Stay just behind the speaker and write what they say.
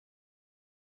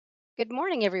Good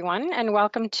morning, everyone, and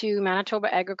welcome to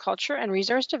Manitoba Agriculture and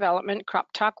Resource Development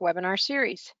CropTalk webinar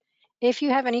series. If you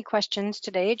have any questions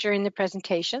today during the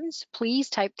presentations, please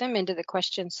type them into the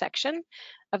questions section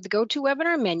of the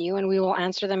GoToWebinar menu, and we will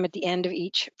answer them at the end of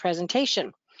each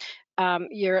presentation.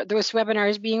 This webinar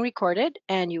is being recorded,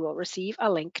 and you will receive a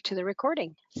link to the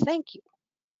recording. Thank you.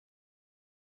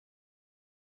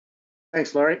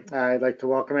 Thanks, Laurie. I'd like to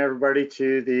welcome everybody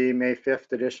to the May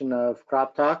 5th edition of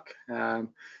Crop Talk.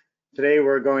 Today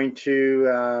we're going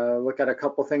to look at a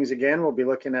couple things again. We'll be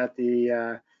looking at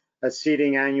the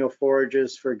seeding annual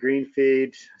forages for green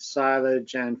feed,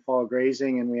 silage, and fall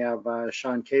grazing. And we have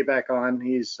Sean Kaybeck on.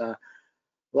 He's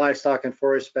livestock and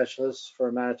forage specialist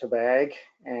for Manitoba Ag.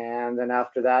 And then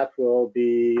after that, we'll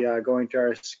be going to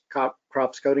our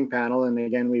crop scouting panel. And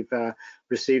again, we've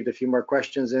received a few more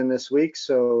questions in this week,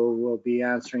 so we'll be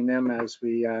answering them as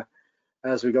we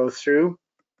go through.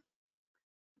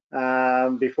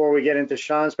 Before we get into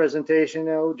Sean's presentation,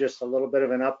 though, just a little bit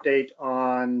of an update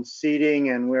on seeding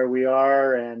and where we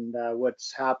are and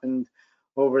what's happened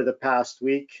over the past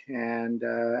week. And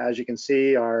as you can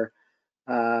see, our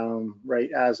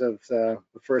right as of the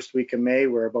first week of May,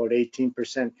 we're about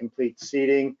 18% complete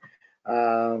seeding.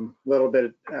 A little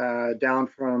bit down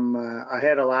from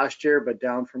ahead of last year, but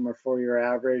down from our 4-year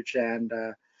average. And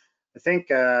I think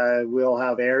we'll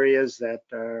have areas that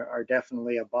are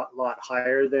definitely a lot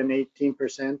higher than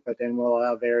 18%, but then we'll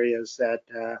have areas that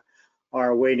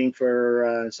are waiting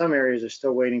for, some areas are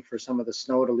still waiting for some of the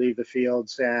snow to leave the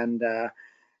fields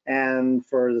and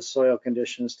for the soil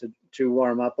conditions to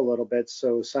warm up a little bit.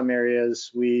 So some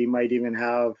areas we might even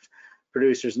have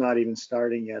producers not even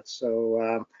starting yet.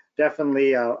 So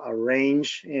definitely a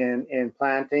range in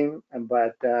planting,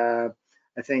 but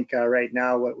I think right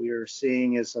now what we are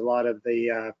seeing is a lot of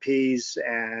the peas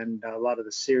and a lot of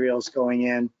the cereals going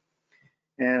in.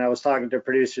 And I was talking to a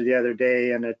producer the other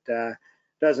day, and it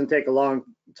doesn't take a long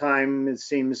time, it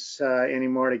seems,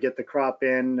 anymore to get the crop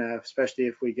in, especially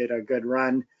if we get a good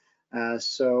run.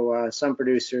 So some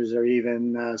producers are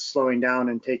even slowing down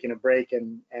and taking a break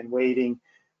and waiting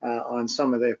on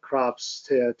some of the crops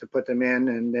to put them in.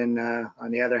 And then on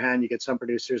the other hand, you get some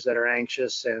producers that are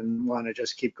anxious and want to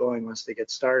just keep going once they get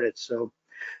started. So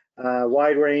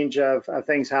wide range of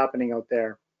things happening out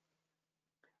there.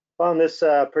 Found this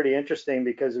pretty interesting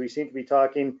because we seem to be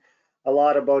talking a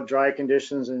lot about dry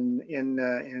conditions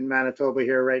in Manitoba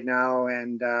here right now.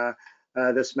 And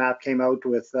this map came out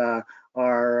with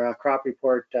our crop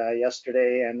report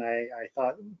yesterday, and I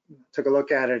took a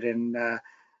look at it, and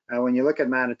when you look at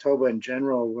Manitoba in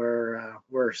general,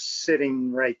 we're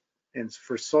sitting right in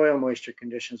for soil moisture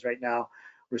conditions right now.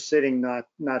 We're sitting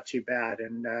not too bad,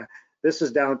 and this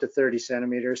is down to 30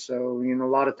 centimeters. So a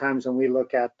lot of times when we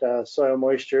look at soil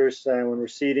moistures, when we're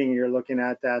seeding, you're looking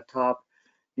at that top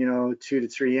 2 to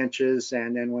 3 inches,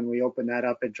 and then when we open that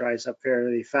up, it dries up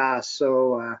fairly fast.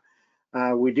 So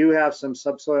we do have some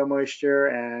subsoil moisture,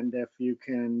 and if you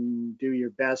can do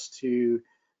your best to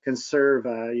conserve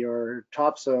your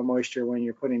topsoil moisture when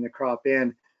you're putting the crop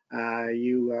in,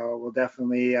 you will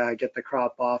definitely get the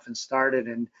crop off and started.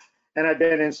 And I've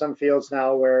been in some fields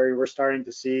now where we're starting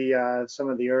to see some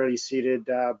of the early seeded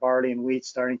barley and wheat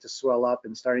starting to swell up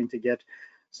and starting to get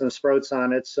some sprouts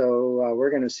on it. So we're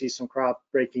going to see some crop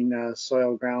breaking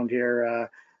soil ground here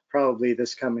probably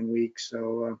this coming week.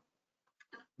 So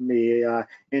be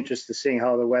interested to seeing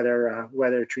how the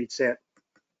weather treats it.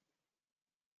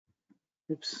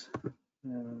 Oops.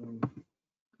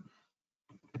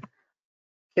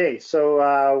 Okay,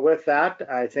 so with that,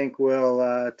 I think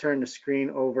we'll turn the screen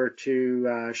over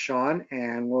to Sean,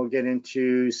 and we'll get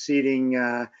into seeding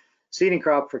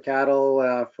crop for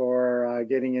cattle for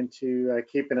getting into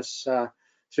keeping us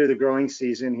through the growing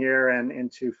season here and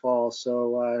into fall.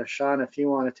 So Sean, if you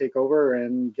want to take over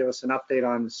and give us an update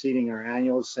on seeding our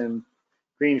annuals and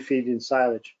green feed and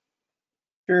silage.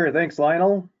 Sure, thanks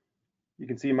Lionel. You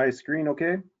can see my screen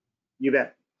okay? You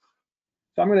bet.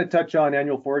 So I'm going to touch on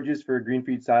annual forages for green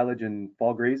feed, silage, and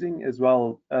fall grazing, as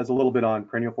well as a little bit on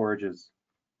perennial forages.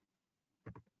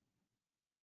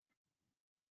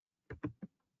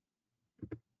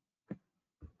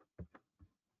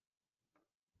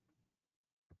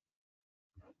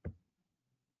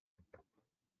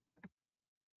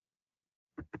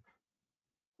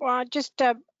 Well, just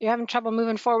you're having trouble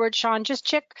moving forward, Sean.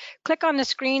 Just click on the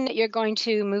screen that you're going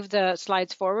to move the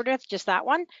slides forward with, just that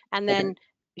one, and then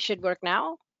it should work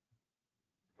now.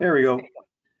 There we go.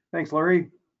 Thanks, Laurie.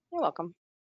 You're welcome.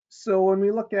 So when we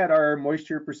look at our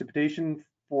moisture precipitation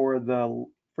for the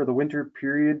winter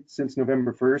period since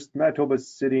November 1st, Manitoba is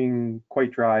sitting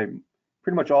quite dry.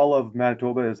 Pretty much all of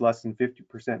Manitoba is less than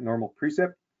 50% normal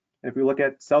precip. If we look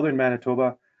at southern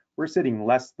Manitoba, we're sitting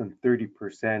less than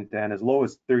 30% and as low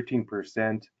as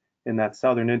 13% in that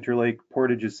southern interlake.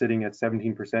 Portage is sitting at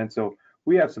 17%. So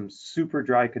we have some super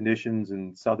dry conditions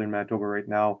in southern Manitoba right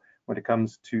now when it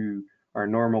comes to our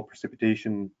normal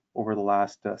precipitation over the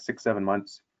last 6-7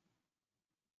 months.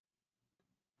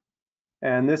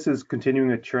 And this is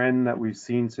continuing a trend that we've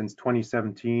seen since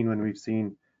 2017 when we've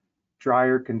seen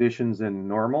drier conditions than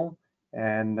normal,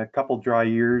 and a couple dry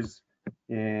years.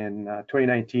 In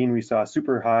 2019, we saw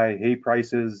super high hay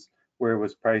prices where it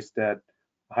was priced at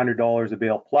 $100 a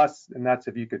bale plus, and that's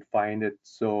if you could find it.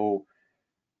 So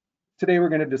today we're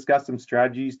going to discuss some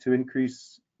strategies to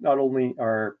increase not only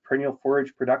our perennial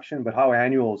forage production, but how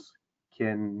annuals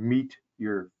can meet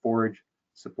your forage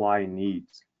supply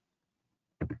needs.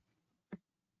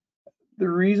 The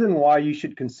reason why you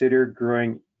should consider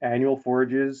growing annual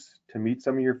forages to meet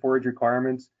some of your forage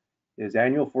requirements is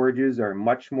annual forages are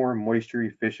much more moisture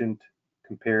efficient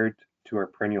compared to our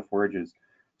perennial forages.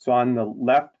 So on the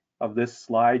left of this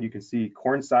slide, you can see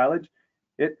corn silage.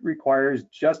 It requires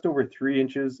just over 3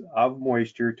 inches of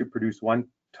moisture to produce 1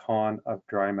 ton of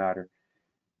dry matter.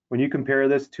 When you compare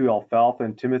this to alfalfa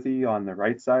and timothy on the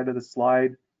right side of the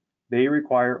slide, they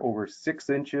require over 6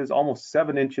 inches, almost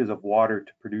 7 inches of water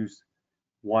to produce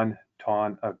 1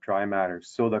 ton of dry matter.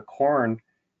 So the corn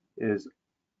is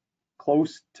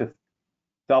close to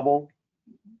double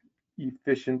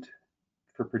efficient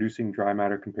for producing dry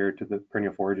matter compared to the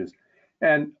perennial forages.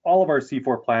 And all of our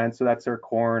C4 plants, so that's our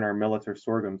corn, our millets, our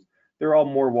sorghums, they're all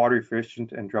more water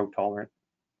efficient and drought tolerant.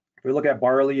 If we look at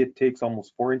barley, it takes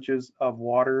almost 4 inches of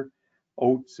water.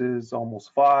 Oats is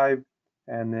almost 5,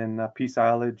 and then pea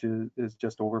silage is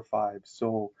just over 5.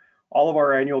 So all of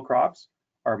our annual crops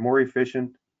are more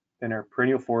efficient than our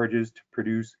perennial forages to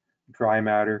produce dry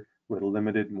matter with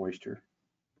limited moisture.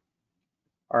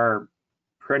 Our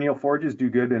perennial forages do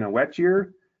good in a wet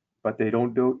year, but they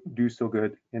don't do so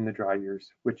good in the dry years,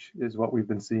 which is what we've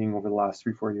been seeing over the last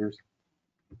 3-4 years.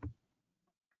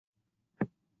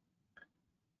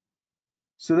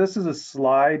 So this is a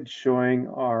slide showing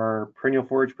our perennial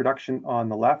forage production on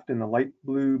the left in the light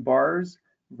blue bars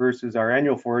versus our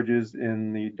annual forages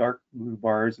in the dark blue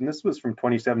bars. And this was from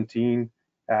 2017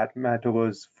 at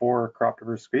Manitoba's 4 crop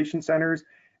diversification centers.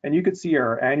 And you could see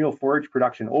our annual forage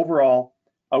production overall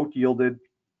out-yielded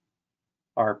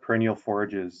our perennial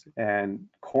forages. And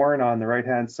corn on the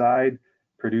right-hand side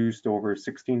produced over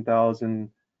 16,000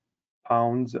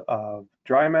 pounds of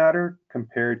dry matter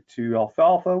compared to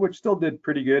alfalfa, which still did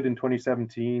pretty good in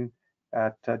 2017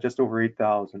 at just over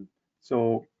 8,000.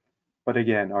 So, but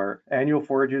again, our annual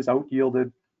forages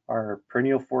out-yielded our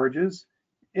perennial forages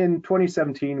in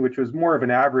 2017, which was more of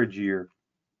an average year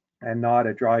and not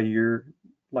a dry year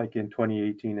like in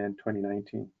 2018 and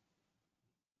 2019.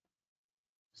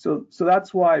 So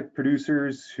that's why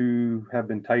producers who have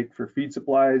been tight for feed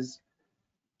supplies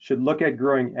should look at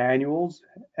growing annuals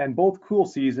and both cool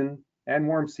season and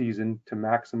warm season to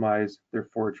maximize their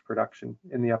forage production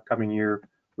in the upcoming year,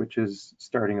 which is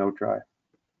starting out dry.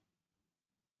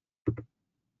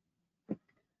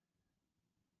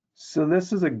 So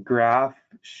this is a graph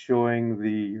showing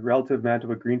the relative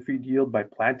Manitoba green feed yield by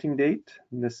planting date.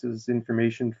 And this is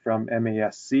information from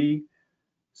MASC.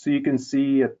 So you can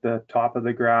see at the top of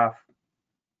the graph,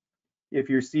 if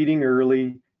you're seeding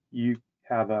early, you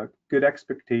have a good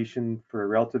expectation for a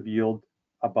relative yield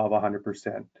above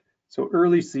 100%. So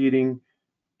early seeding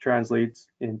translates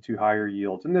into higher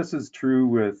yields. And this is true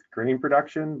with grain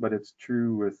production, but it's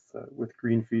true with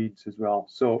green feeds as well.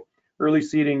 So early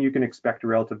seeding, you can expect a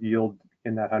relative yield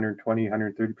in that 120,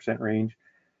 130% range.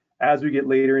 As we get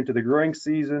later into the growing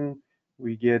season,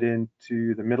 we get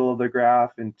into the middle of the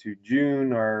graph, into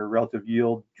June, our relative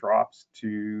yield drops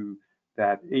to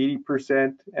that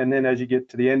 80%. And then as you get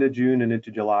to the end of June and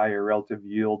into July, our relative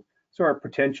yield, so our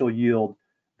potential yield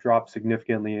drops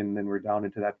significantly, and then we're down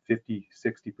into that 50,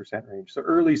 60% range. So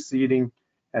early seeding,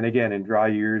 and again, in dry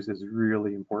years is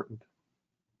really important.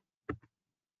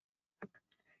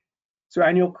 So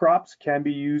annual crops can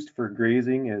be used for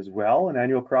grazing as well. An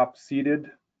annual crop seeded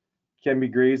can be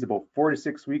grazed about 4 to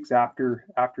 6 weeks after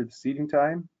the seeding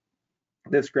time.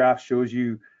 This graph shows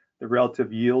you the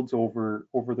relative yields over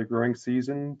the growing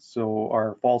season. So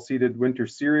our fall seeded winter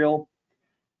cereal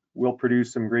will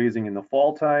produce some grazing in the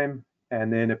fall time,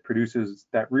 and then it produces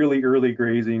that really early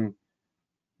grazing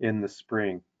in the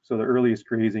spring. So the earliest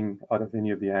grazing out of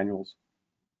any of the annuals.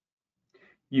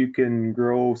 You can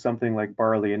grow something like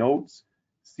barley and oats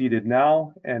seeded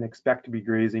now and expect to be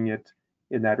grazing it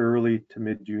in that early to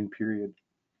mid-June period.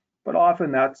 But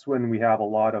often that's when we have a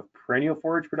lot of perennial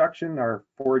forage production. Our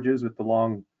forages with the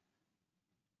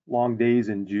long days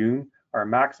in June our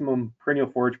maximum perennial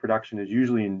forage production is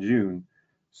usually in June.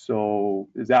 So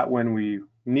is that when we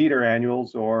need our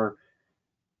annuals, or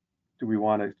do we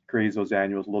want to graze those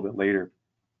annuals a little bit later?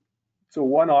 So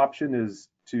one option is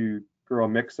to grow a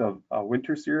mix of a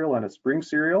winter cereal and a spring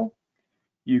cereal.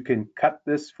 You can cut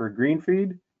this for green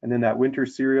feed, and then that winter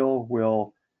cereal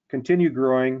will continue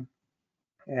growing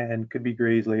and could be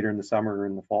grazed later in the summer or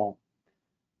in the fall.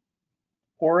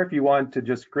 Or if you want to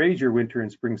just graze your winter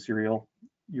and spring cereal,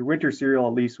 your winter cereal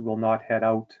at least will not head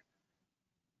out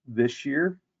this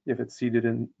year. If it's seeded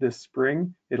in this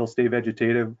spring, it'll stay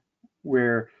vegetative,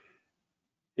 where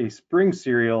a spring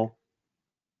cereal,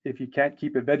 if you can't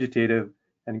keep it vegetative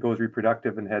and goes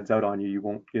reproductive and heads out on you, you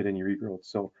won't get any regrowth.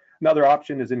 So another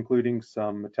option is including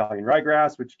some Italian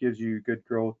ryegrass, which gives you good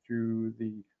growth through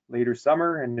the later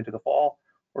summer and into the fall,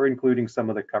 or including some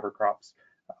of the cover crops.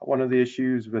 One of the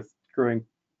issues with growing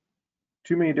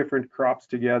too many different crops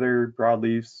together,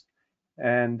 broadleafs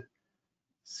and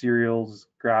cereals,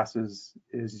 grasses,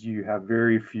 is you have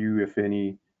very few, if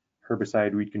any,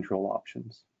 herbicide weed control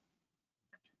options.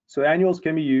 So annuals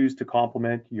can be used to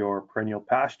complement your perennial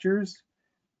pastures,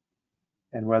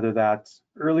 and whether that's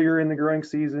earlier in the growing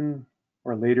season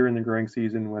or later in the growing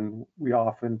season when we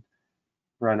often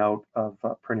run out of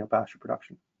perennial pasture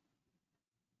production.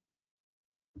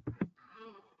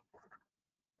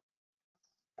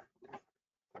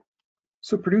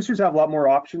 So producers have a lot more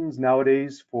options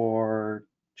nowadays for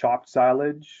chopped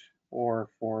silage or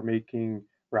for making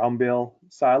round bale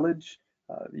silage.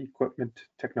 The equipment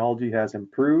technology has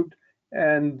improved,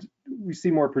 and we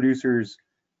see more producers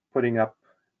putting up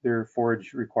their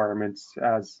forage requirements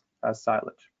as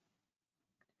silage.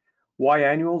 Why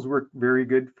annuals work very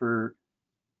good for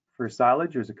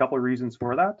silage? There's a couple of reasons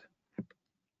for that.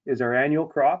 Is our annual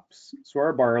crops, so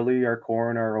our barley, our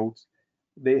corn, our oats,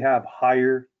 they have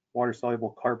higher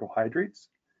water-soluble carbohydrates.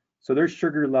 So their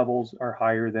sugar levels are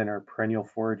higher than our perennial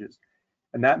forages.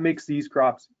 And that makes these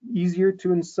crops easier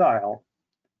to ensile.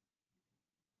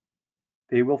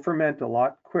 They will ferment a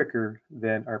lot quicker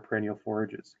than our perennial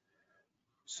forages.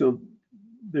 So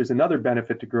there's another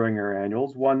benefit to growing our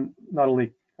annuals. One, not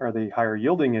only are they higher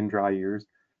yielding in dry years,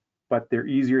 but they're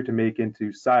easier to make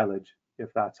into silage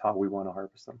if that's how we want to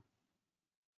harvest them.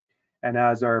 And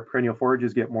as our perennial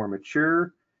forages get more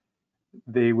mature,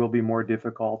 they will be more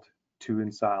difficult to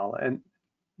ensile. And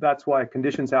that's why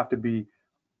conditions have to be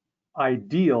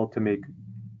ideal to make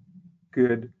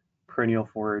good perennial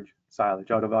forage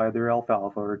silage out of either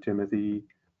alfalfa or timothy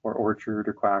or orchard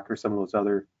or quack or some of those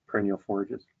other perennial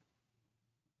forages.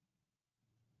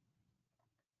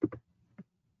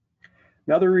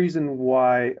 Another reason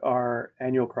why our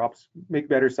annual crops make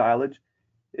better silage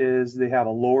is they have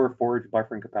a lower forage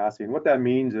buffering capacity. And what that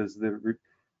means is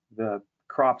the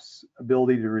crop's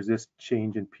ability to resist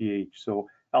change in pH. So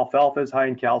alfalfa is high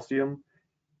in calcium.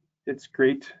 It's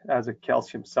great as a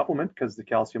calcium supplement because the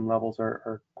calcium levels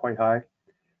are quite high.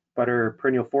 But our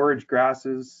perennial forage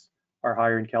grasses are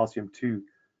higher in calcium too.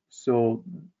 So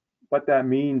what that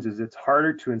means is it's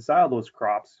harder to ensile those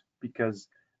crops because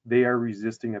they are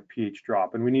resisting a pH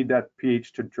drop. And we need that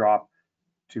pH to drop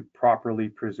to properly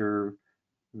preserve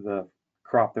the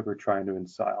crop that we're trying to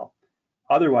ensile.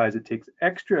 Otherwise, it takes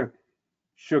extra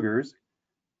sugars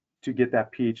to get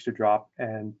that pH to drop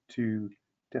and to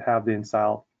have the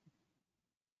ensile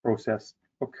process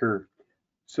occur.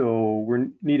 So we're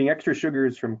needing extra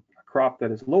sugars from a crop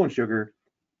that is low in sugar.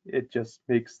 It just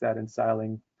makes that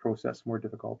ensiling process more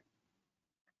difficult.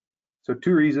 So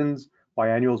two reasons why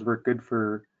annuals work good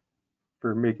for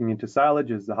making into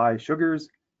silage is the high sugars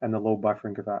and the low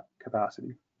buffering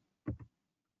capacity.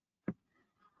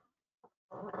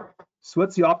 So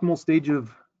what's the optimal stage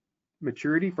of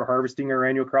maturity for harvesting our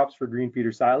annual crops for green feed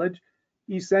or silage?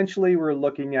 Essentially, we're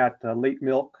looking at late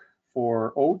milk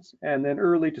for oats and then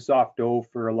early to soft dough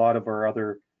for a lot of our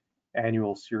other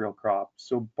annual cereal crops.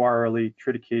 So barley,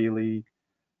 triticale,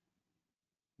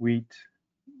 wheat,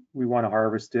 we want to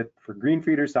harvest it for green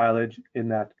feed or silage in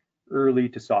that early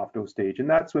to soft dough stage. And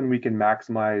that's when we can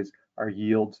maximize our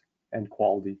yields and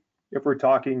quality. If we're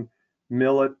talking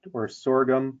millet or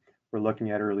sorghum, we're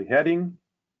looking at early heading.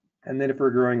 And then if we're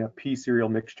growing a pea cereal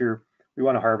mixture, we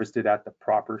want to harvest it at the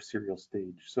proper cereal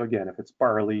stage. So again, if it's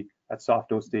barley, at soft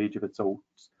dough stage; if it's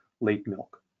oats, late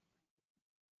milk.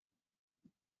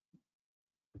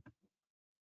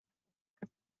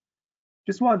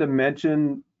 Just wanted to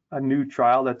mention a new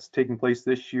trial that's taking place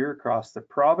this year across the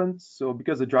province. So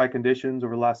because of dry conditions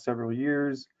over the last several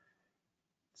years,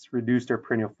 it's reduced our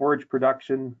perennial forage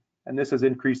production, and this has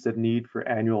increased the need for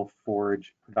annual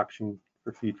forage production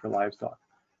for feed for livestock.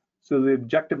 So the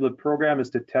objective of the program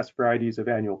is to test varieties of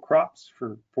annual crops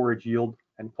for forage yield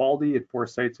and quality at 4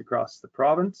 sites across the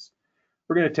province.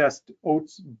 We're going to test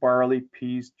oats, barley,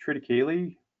 peas,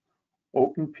 triticale,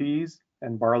 oat and peas,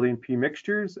 and barley and pea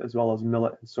mixtures, as well as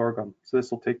millet and sorghum. So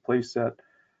this will take place at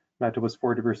Manitoba's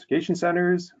 4 diversification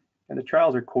centers, and the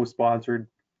trials are co-sponsored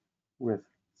with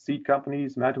seed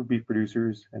companies, Manitoba beef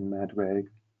producers, and Manitoba Ag.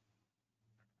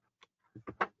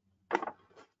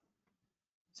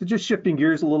 So just shifting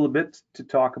gears a little bit to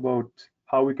talk about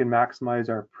how we can maximize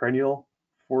our perennial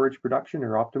forage production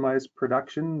or optimize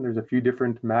production. There's a few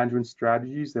different management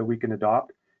strategies that we can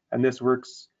adopt, and this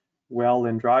works well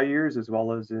in dry years as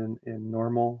well as in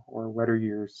normal or wetter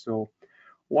years. So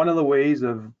one of the ways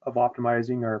of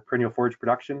optimizing our perennial forage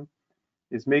production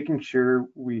is making sure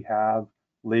we have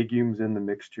legumes in the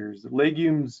mixtures. The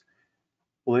legumes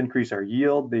will increase our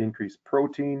yield, they increase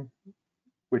protein,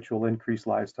 which will increase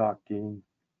livestock gain.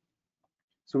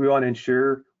 So we want to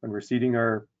ensure when we're seeding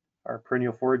our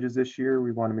perennial forages this year,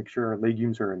 we want to make sure our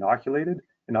legumes are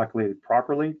inoculated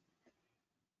properly.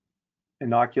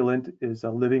 Inoculant is a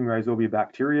living rhizobia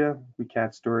bacteria. We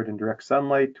can't store it in direct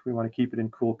sunlight. We want to keep it in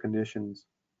cool conditions.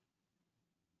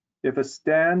 If a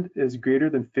stand is greater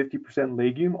than 50%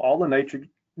 legume, all the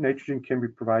nitrogen can be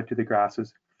provided to the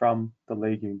grasses from the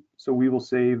legume. So we will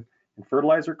save in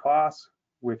fertilizer costs,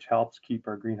 which helps keep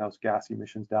our greenhouse gas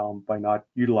emissions down by not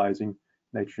utilizing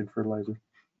nitrogen fertilizer.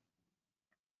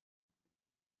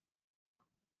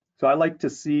 So I like to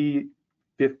see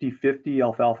 50-50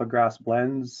 alfalfa grass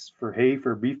blends for hay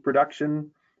for beef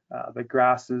production. The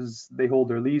grasses, they hold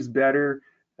their leaves better.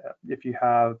 If you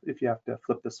have to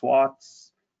flip the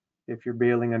swaths, if you're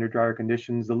baling under drier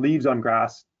conditions, the leaves on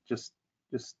grass just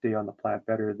stay on the plant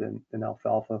better than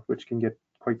alfalfa, which can get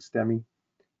quite stemmy.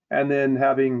 And then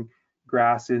having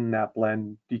grass in that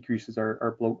blend decreases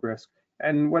our bloat risk.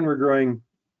 And when we're growing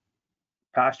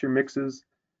pasture mixes,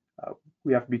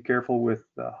 we have to be careful with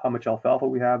how much alfalfa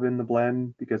we have in the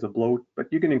blend because of bloat,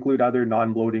 but you can include other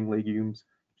non-bloating legumes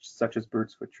such as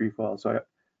bird's foot trefoil. So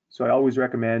I always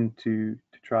recommend to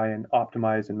try and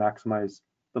optimize and maximize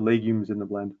the legumes in the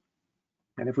blend.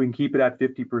 And if we can keep it at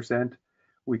 50%,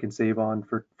 we can save on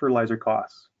fertilizer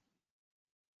costs.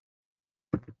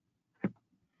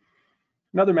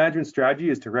 Another management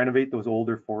strategy is to renovate those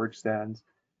older forage stands.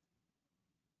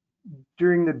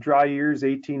 During the dry years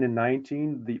 18 and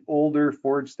 19, the older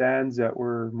forage stands that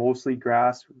were mostly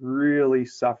grass really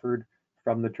suffered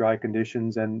from the dry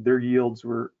conditions, and their yields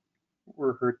were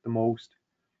hurt the most.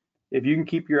 If you can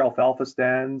keep your alfalfa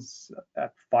stands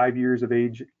at 5 years of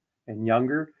age and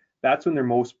younger, that's when they're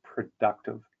most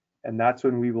productive, and that's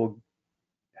when we will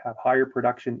have higher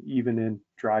production even in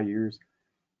dry years.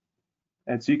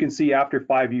 And so you can see after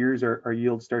 5 years, our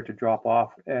yields start to drop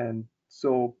off. And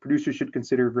so producers should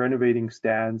consider renovating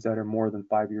stands that are more than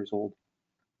 5 years old.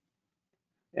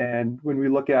 And when we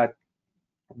look at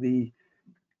the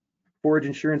forage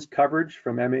insurance coverage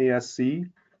from MASC,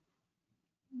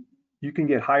 you can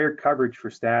get higher coverage for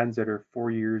stands that are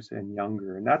 4 years and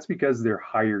younger. And that's because they're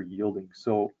higher yielding.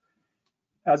 So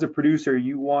as a producer,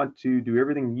 you want to do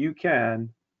everything you can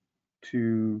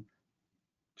to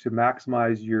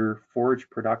maximize your forage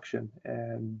production,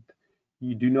 and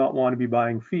you do not want to be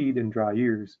buying feed in dry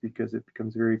years because it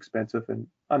becomes very expensive and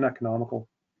uneconomical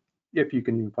if you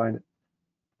can even find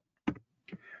it.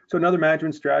 So another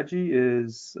management strategy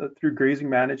is through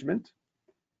grazing management.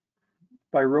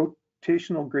 By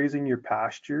rotational grazing your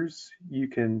pastures, you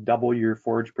can double your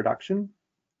forage production.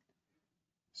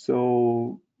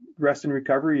 So rest and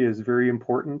recovery is very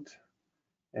important,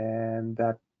 and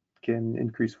that can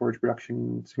increase forage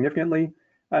production significantly.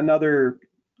 Another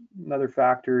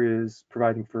factor is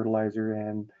providing fertilizer,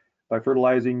 and by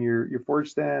fertilizing your forage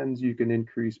stands, you can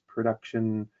increase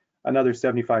production another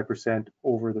 75%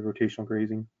 over the rotational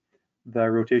grazing. The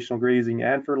rotational grazing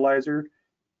and fertilizer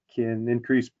can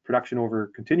increase production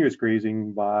over continuous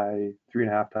grazing by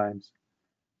 3.5 times.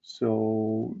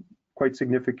 So quite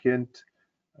significant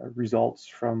results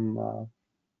from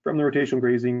the rotational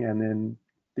grazing and then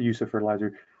the use of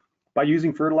fertilizer. By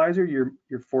using fertilizer, your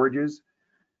forages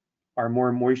are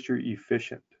more moisture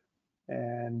efficient.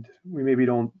 And we maybe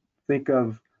don't think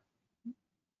of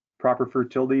proper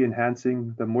fertility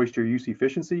enhancing the moisture use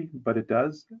efficiency, but it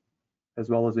does, as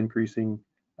well as increasing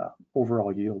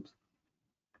overall yields.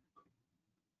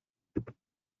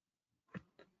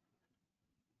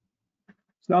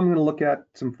 So now I'm going to look at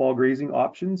some fall grazing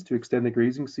options to extend the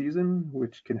grazing season,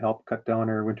 which can help cut down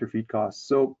our winter feed costs.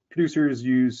 So producers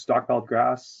use stockpiled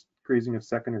grass, grazing of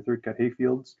second or third cut hay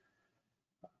fields.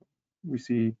 We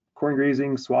see corn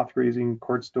grazing, swath grazing,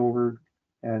 cord stover,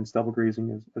 and stubble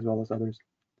grazing as well as others.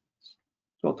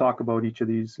 So I'll talk about each of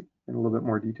these in a little bit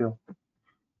more detail.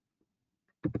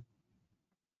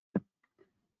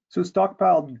 So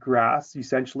stockpiled grass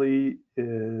essentially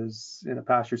is in a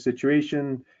pasture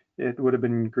situation. It would have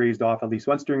been grazed off at least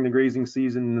once during the grazing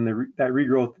season, and then that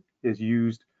regrowth is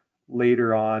used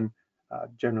later on,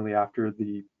 generally after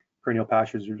the perennial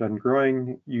pastures are done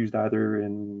growing, used either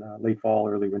in late fall,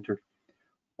 early winter.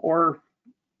 Or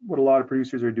what a lot of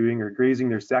producers are doing are grazing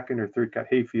their second or third cut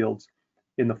hay fields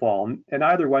in the fall. And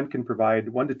either one can provide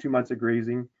 1 to 2 months of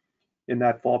grazing in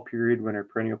that fall period when our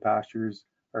perennial pastures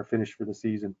are finished for the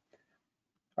season.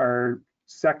 Our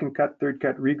second cut, third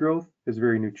cut regrowth is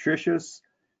very nutritious.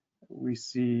 We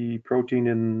see protein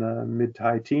in the mid to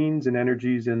high teens and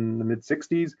energies in the mid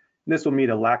 60s. And this will meet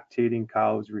a lactating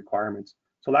cow's requirements.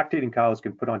 So lactating cows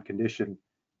can put on condition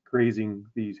grazing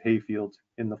these hay fields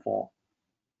in the fall.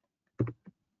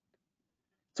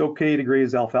 It's okay to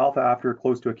graze alfalfa after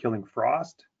close to a killing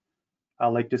frost. I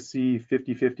like to see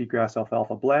 50-50 grass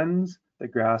alfalfa blends. The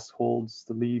grass holds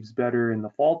the leaves better in the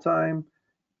fall time,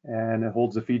 and it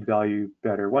holds the feed value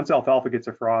better. Once alfalfa gets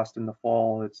a frost in the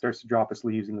fall, it starts to drop its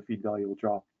leaves and the feed value will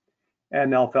drop.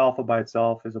 And alfalfa by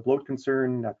itself is a bloat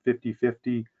concern. At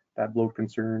 50-50, that bloat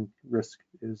concern risk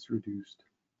is reduced.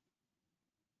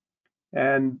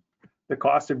 And the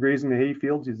cost of grazing the hay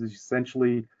fields is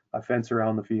essentially a fence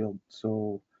around the field.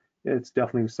 So it's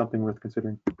definitely something worth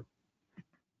considering.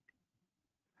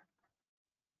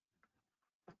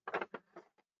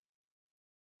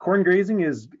 Corn grazing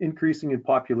is increasing in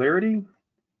popularity.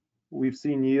 We've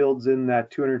seen yields in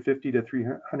that 250 to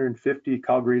 350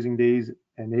 cow grazing days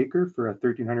an acre for a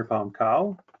 1,300 pound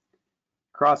cow.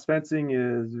 Cross fencing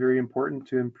is very important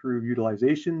to improve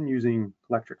utilization using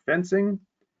electric fencing.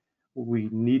 We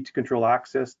need to control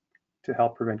access to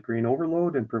help prevent grain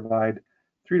overload and provide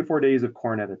 3 to 4 days of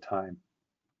corn at a time.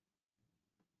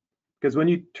 Because when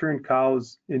you turn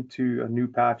cows into a new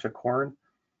patch of corn,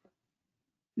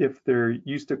 if they're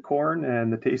used to corn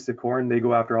and the taste of corn, they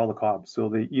go after all the cobs. So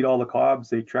they eat all the cobs,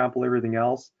 they trample everything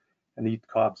else, and they eat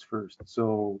cobs first.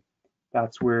 So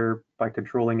that's where, by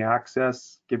controlling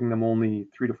access, giving them only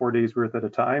 3 to 4 days worth at a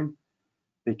time,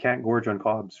 they can't gorge on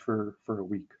cobs for a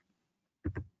week.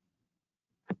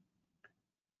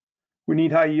 We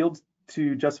need high yields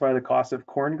to justify the cost of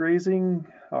corn grazing.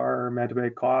 Our Manitoba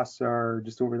costs are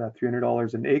just over that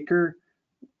 $300 an acre,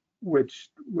 which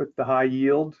with the high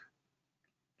yield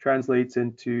translates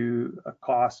into a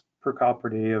cost per cow per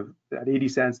day of at 80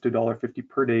 cents to $1.50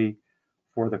 per day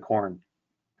for the corn.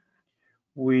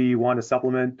 We want to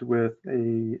supplement with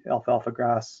a alfalfa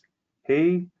grass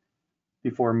hay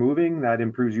before moving. That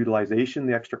improves utilization.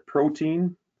 The extra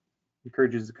protein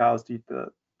encourages the cows to eat the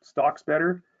stalks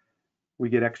better. We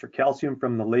get extra calcium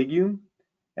from the legume.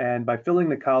 And by filling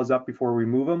the cows up before we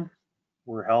move them,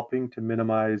 we're helping to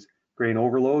minimize grain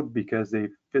overload because they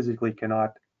physically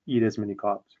cannot eat as many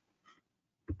cobs.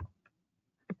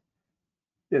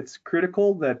 It's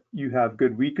critical that you have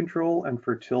good weed control and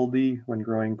fertility when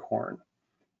growing corn.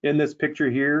 In this picture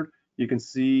here, you can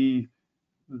see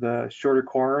the shorter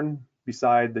corn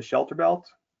beside the shelter belt.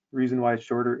 The reason why it's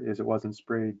shorter is it wasn't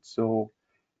sprayed. So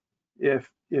if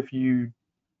you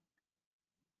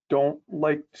don't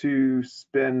like to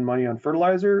spend money on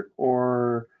fertilizer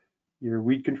or your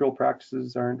weed control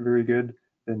practices aren't very good,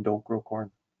 then don't grow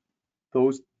corn.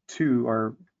 Those two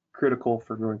are critical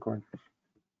for growing corn.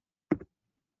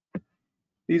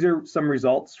 These are some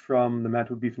results from the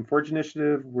Manitoba Beef and Forage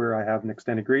Initiative, where I have an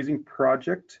extended grazing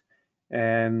project,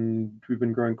 and we've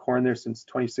been growing corn there since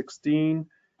 2016.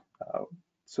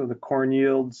 So the corn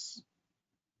yields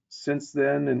since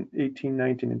then in 18,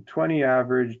 19, and 20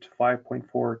 averaged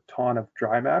 5.4 ton of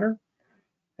dry matter.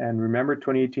 And remember,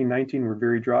 2018, 19 were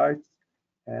very dry,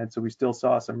 and so we still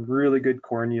saw some really good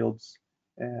corn yields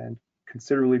and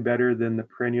considerably better than the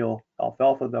perennial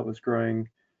alfalfa that was growing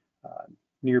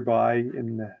nearby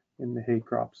in the hay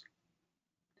crops.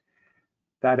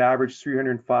 That averaged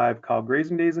 305 cow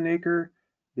grazing days an acre.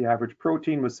 The average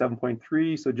protein was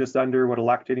 7.3, so just under what a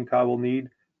lactating cow will need,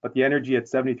 but the energy at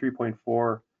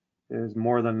 73.4 is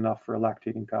more than enough for a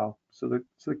lactating cow. So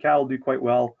the cattle do quite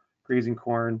well grazing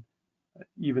corn.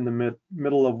 Even the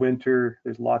middle of winter,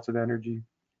 there's lots of energy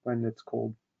when it's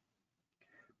cold.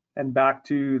 And back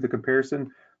to the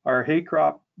comparison, our hay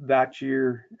crop that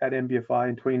year at MBFI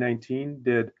in 2019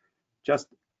 did just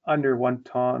under 1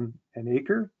 ton an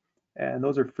acre. And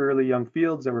those are fairly young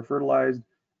fields that were fertilized,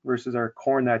 versus our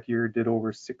corn that year did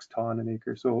over 6 ton an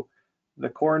acre. So the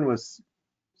corn was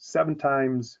 7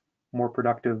 times more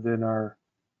productive than our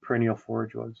perennial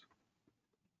forage was.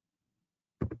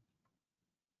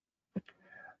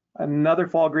 Another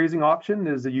fall grazing option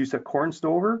is the use of corn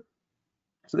stover.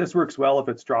 So this works well if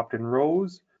it's dropped in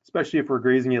rows, especially if we're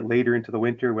grazing it later into the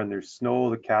winter when there's snow.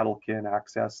 The cattle can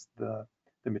access the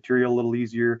material a little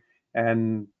easier,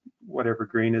 and whatever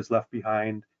grain is left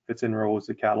behind, if it's in rows,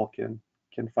 the cattle can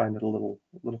find it a little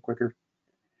quicker.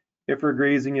 If we're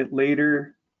grazing it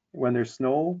later when there's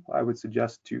snow, I would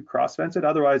suggest to cross fence it.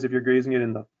 Otherwise, if you're grazing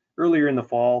it earlier in the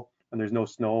fall when there's no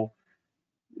snow,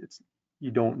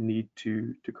 you don't need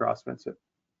to cross fence it.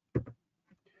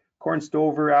 Corn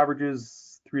stover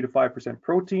averages 3 to 5%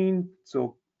 protein,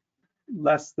 so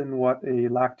less than what a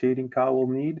lactating cow will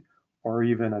need, or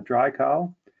even a dry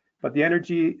cow. But the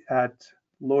energy at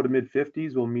low to mid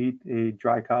 50s will meet a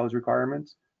dry cow's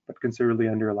requirements, but considerably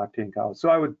under a lactating cow. So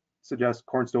I would suggest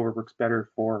corn stover works better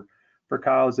for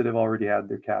cows that have already had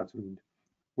their calves weaned,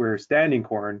 where standing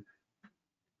corn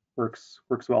works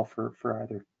well for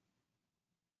either.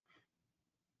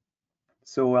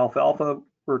 So alfalfa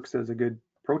works as a good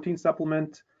protein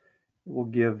supplement. It will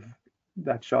give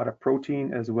that shot of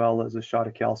protein as well as a shot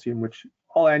of calcium, which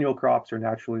all annual crops are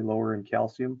naturally lower in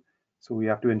calcium. So we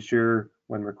have to ensure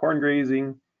when we're corn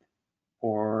grazing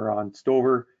or on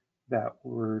stover that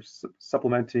we're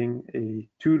supplementing a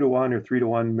 2-to-1 or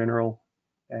 3-to-1 mineral,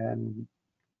 and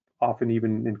often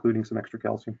even including some extra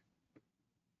calcium.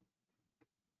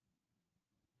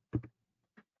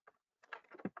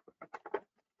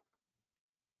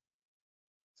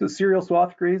 So cereal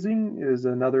swath grazing is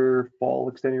another fall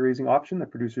extended grazing option that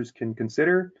producers can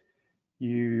consider.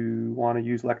 You want to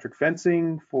use electric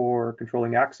fencing for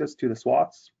controlling access to the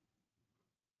swaths.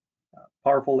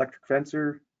 Powerful electric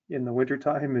fencer in the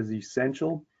wintertime is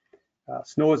essential.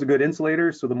 Snow is a good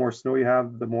insulator, so the more snow you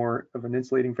have, the more of an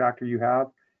insulating factor you have,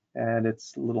 and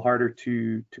it's a little harder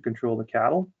to control the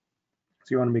cattle.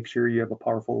 So you want to make sure you have a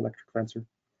powerful electric fencer.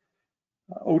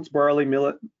 Oats, barley,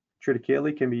 millet,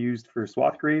 triticale can be used for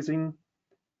swath grazing.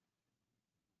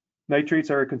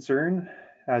 Nitrates are a concern,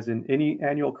 as in any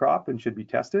annual crop, and should be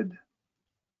tested.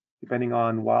 Depending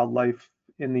on wildlife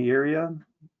in the area,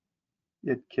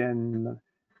 they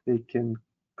can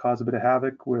cause a bit of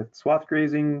havoc with swath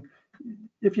grazing.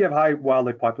 If you have high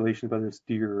wildlife populations, whether it's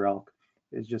deer or elk,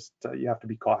 it's just you have to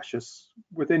be cautious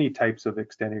with any types of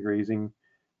extended grazing,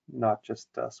 not just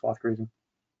swath grazing.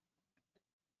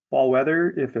 Fall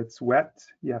weather, if it's wet,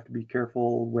 you have to be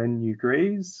careful when you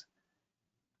graze.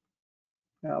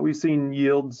 We've seen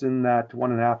yields in that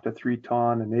 1.5 to 3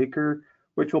 ton an acre,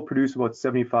 which will produce about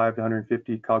 75 to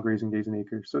 150 cow grazing days an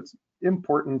acre. So it's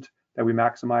important that we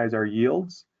maximize our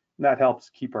yields, and that helps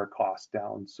keep our costs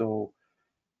down. So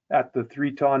at the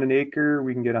 3 ton an acre,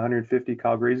 we can get 150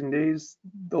 cow grazing days.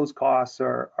 Those costs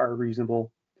are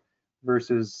reasonable,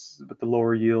 versus with the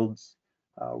lower yields,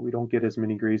 we don't get as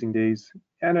many grazing days.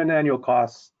 And an annual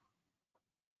cost,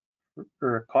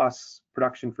 or a cost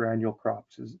production for annual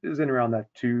crops is in around that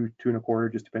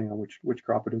 2.25, just depending on which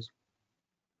crop it is.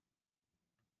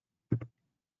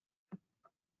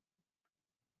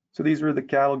 So these were the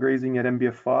cattle grazing at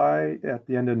MBFI at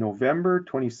the end of November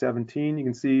 2017. You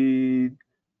can see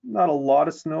not a lot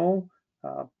of snow.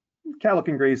 Cattle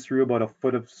can graze through about 1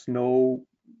 foot of snow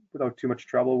without too much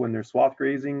trouble when they're swath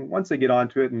grazing. Once they get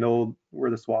onto it and know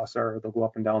where the swaths are, they'll go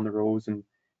up and down the rows and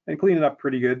clean it up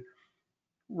pretty good.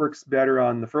 Works better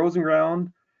on the frozen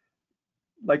ground.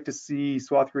 Like to see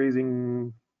swath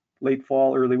grazing late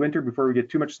fall, early winter, before we get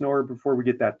too much snow, or before we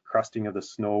get that crusting of the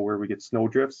snow where we get snow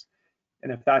drifts.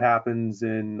 And if that happens,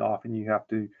 then often you have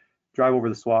to drive over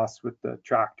the swaths with the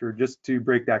tractor just to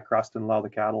break that crust and allow the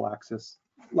cattle access,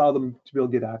 allow them to be able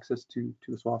to get access to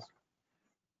the swaths.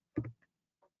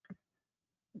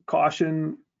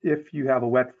 Caution if you have a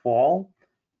wet fall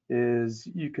is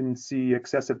you can see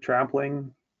excessive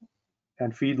trampling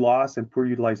and feed loss and poor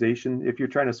utilization if you're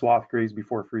trying to swath graze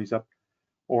before freeze up,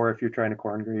 or if you're trying to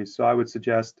corn graze. So I would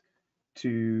suggest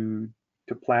to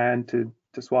plan to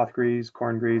swath graze,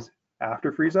 corn graze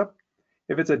after freeze up.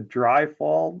 If it's a dry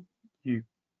fall, you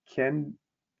can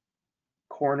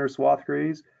corn or swath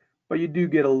graze, but you do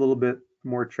get a little bit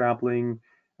more trampling.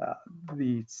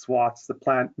 The swaths, the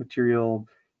plant material,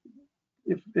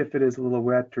 if it is a little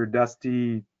wet or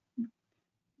dusty,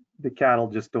 the cattle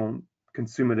just don't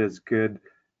consume it as good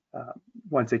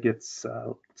once it gets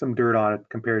some dirt on it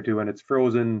compared to when it's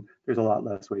frozen. There's a lot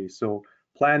less waste. So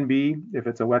plan B, if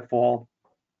it's a wet fall,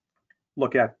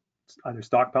 look at either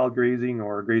stockpile grazing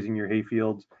or grazing your hay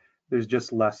fields. There's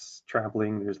just less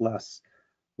trampling, there's less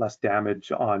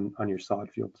damage on your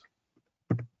sod fields.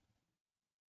 A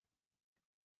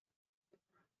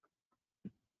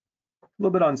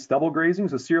little bit on stubble grazing.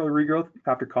 So cereal regrowth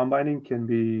after combining can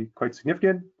be quite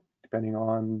significant depending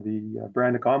on the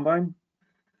brand of combine.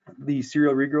 The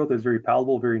cereal regrowth is very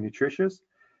palatable, very nutritious.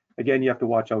 Again, you have to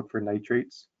watch out for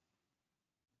nitrates.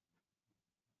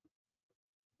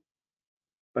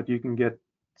 But you can get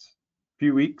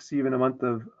few weeks, even a month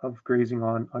of grazing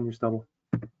on your stubble.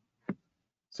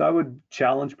 So I would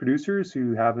challenge producers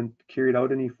who haven't carried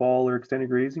out any fall or extended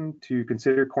grazing to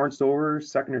consider corn stover,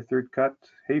 second or third cut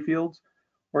hayfields,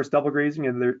 or stubble grazing,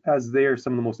 as they are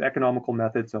some of the most economical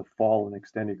methods of fall and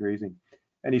extended grazing.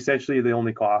 And essentially the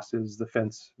only cost is the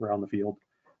fence around the field.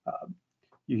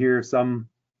 You hear some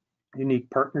unique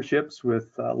partnerships with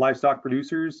livestock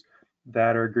producers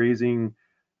that are grazing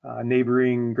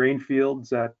neighboring grain fields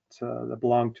that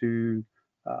belong to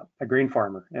a grain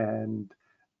farmer. And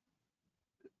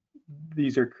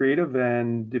these are creative,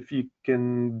 and if you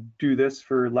can do this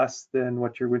for less than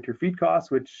what your winter feed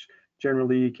costs, which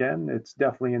generally you can, it's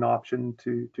definitely an option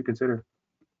to consider.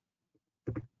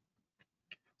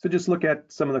 So just look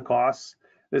at some of the costs.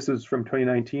 This is from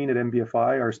 2019 at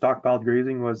MBFI. Our stockpiled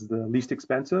grazing was the least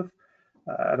expensive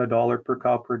at $1 per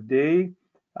cow per day.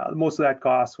 Most of that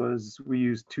cost was we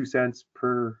used 2 cents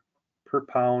per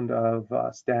pound of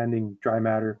standing dry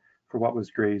matter for what was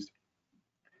grazed.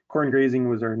 Corn grazing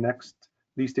was our next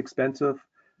least expensive.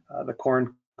 The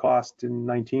corn cost in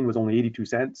 19 was only 82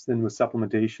 cents. Then with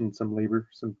supplementation, some labor,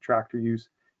 some tractor use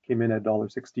came in at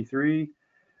 $1.63.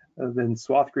 Then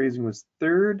swath grazing was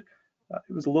third.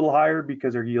 It was a little higher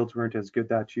because our yields weren't as good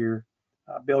that year.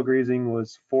 Bale grazing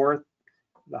was fourth.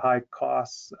 The high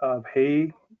costs of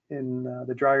hay in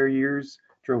the drier years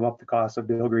drove up the cost of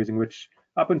bale grazing, which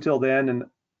up until then, and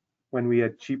when we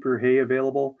had cheaper hay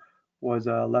available, was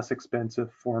a less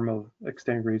expensive form of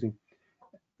extended grazing.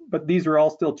 But these are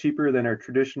all still cheaper than our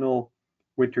traditional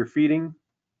winter feeding,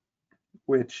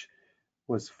 which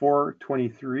was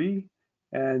 $4.23.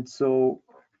 And so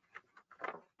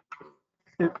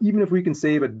even if we can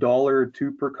save $1 or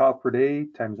 $2 per cow per day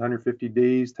times 150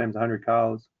 days times 100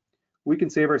 cows, we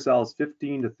can save ourselves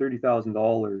 $15,000 to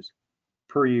 $30,000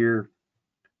 per year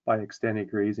by extended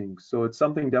grazing. So it's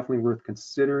something definitely worth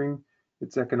considering.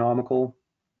 It's economical.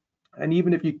 And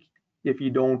even if you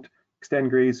don't extend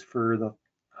graze for the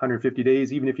 150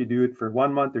 days, even if you do it for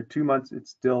 1 month or 2 months, it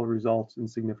still results in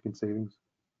significant savings.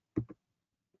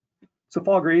 So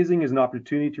fall grazing is an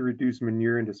opportunity to reduce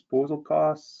manure and disposal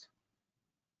costs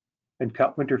and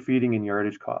cut winter feeding and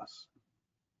yardage costs.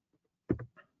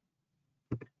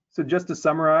 So just to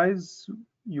summarize,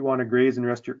 you want to graze and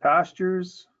rest your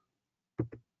pastures.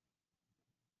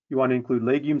 You want to include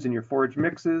legumes in your forage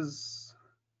mixes.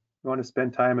 You want to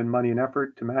spend time and money and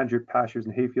effort to manage your pastures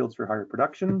and hayfields for higher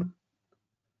production.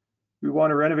 We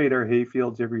want to renovate our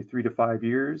hayfields every 3 to 5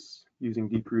 years using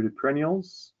deep-rooted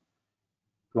perennials.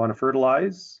 We want to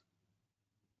fertilize.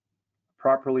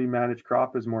 Properly managed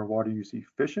crop is more water use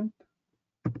efficient.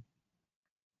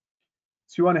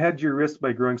 So you want to hedge your risk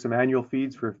by growing some annuals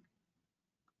for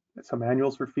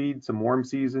feed, some warm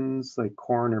seasons like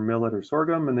corn or millet or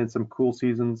sorghum, and then some cool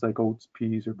seasons like oats,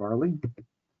 peas, or barley.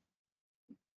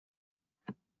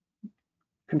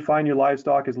 Confine your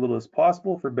livestock as little as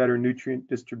possible for better nutrient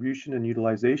distribution and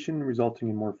utilization, resulting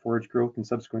in more forage growth in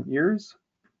subsequent years.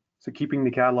 So keeping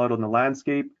the cattle out on the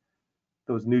landscape,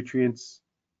 those nutrients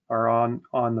are on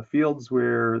the fields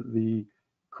where the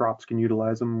crops can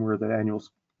utilize them, where the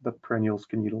perennials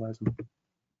can utilize them.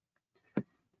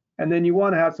 And then you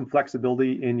want to have some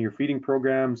flexibility in your feeding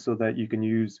program so that you can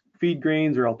use feed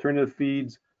grains or alternative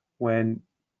feeds when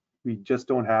we just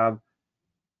don't have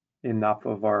enough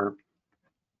of our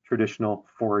traditional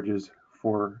forages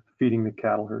for feeding the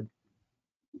cattle herd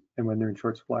and when they're in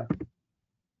short supply.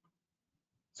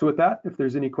 So with that, if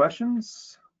there's any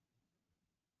questions,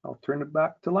 I'll turn it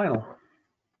back to Lionel.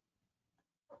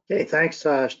 Okay, thanks,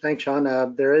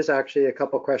 Sean. There is actually a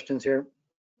couple questions here.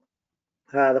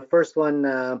 The first one,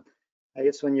 I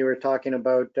guess when you were talking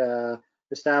about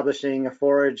establishing a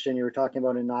forage and you were talking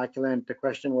about inoculant, the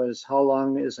question was, how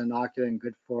long is inoculant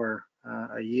good for?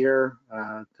 A year?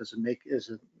 Is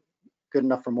it good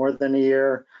enough for more than a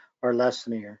year or less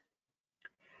than a year?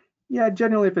 Yeah,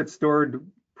 generally if it's stored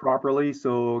properly,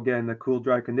 so again, the cool,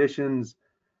 dry conditions,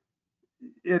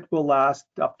 it will last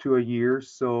up to a year.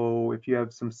 So if you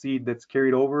have some seed that's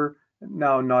carried over,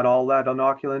 now not all that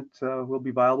inoculant will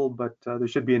be viable, but there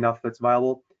should be enough that's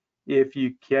viable. If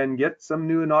you can get some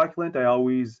new inoculant, I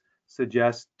always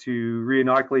suggest to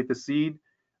re-inoculate the seed.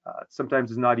 Sometimes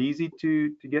it's not easy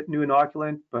to get new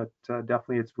inoculant, but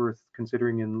definitely it's worth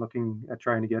considering and looking at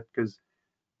trying to get, because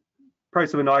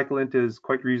price of inoculant is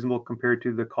quite reasonable compared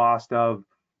to the cost of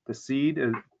the seed,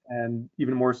 and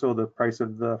even more so the price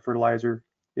of the fertilizer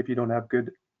if you don't have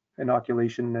good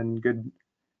inoculation and good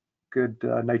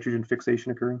nitrogen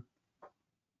fixation occurring.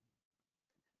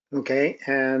 Okay,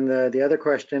 and the other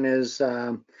question is,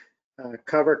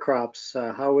 cover crops,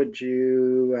 how would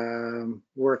you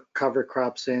work cover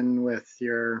crops in with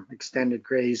your extended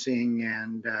grazing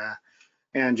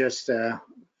and just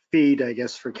feed, I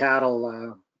guess, for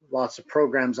cattle? Lots of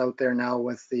programs out there now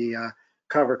with the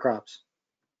cover crops.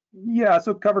 Yeah,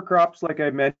 so cover crops, like I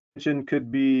mentioned, could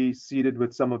be seeded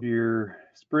with some of your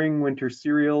spring, winter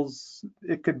cereals.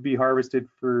 It could be harvested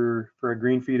for a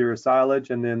green feed or a silage,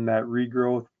 and then that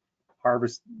regrowth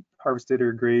harvested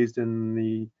or grazed in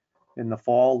the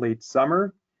fall, late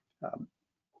summer.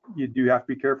 You do have to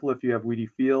be careful if you have weedy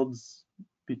fields,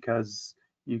 because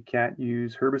you can't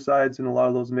use herbicides in a lot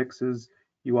of those mixes.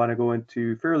 You want to go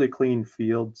into fairly clean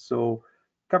fields. So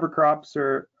cover crops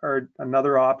are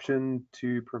another option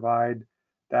to provide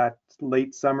that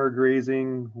late summer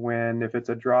grazing when, if it's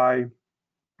a dry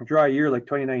year like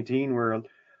 2019, where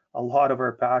a lot of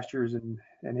our pastures and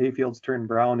hayfields turn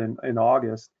brown in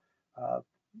August,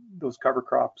 those cover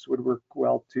crops would work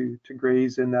well to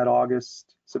graze in that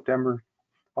August, September,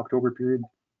 October period.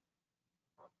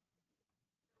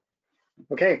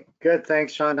 Okay, good.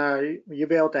 Thanks, Sean. Will you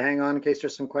be able to hang on in case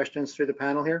there's some questions through the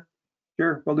panel here?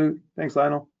 Sure, will do. Thanks,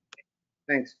 Lionel.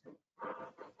 Thanks.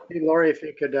 Hey, Lori, if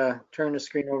you could turn the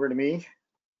screen over to me.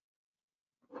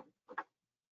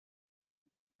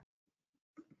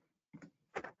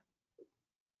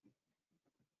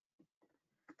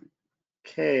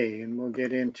 Okay, and we'll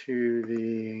get into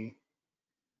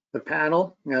the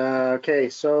panel. Okay,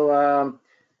 so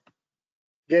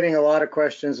getting a lot of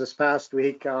questions this past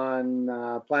week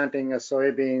on planting of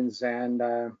soybeans, and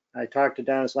I talked to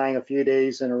Dennis Lang a few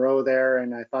days in a row there,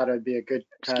 and I thought it'd be a good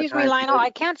Excuse me, Lionel, I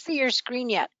can't see your screen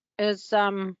yet.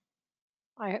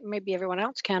 Maybe everyone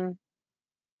else can,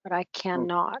 but I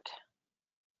cannot.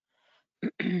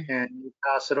 Can you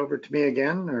pass it over to me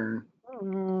again, or?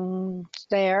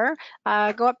 There.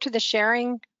 Go up to the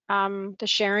sharing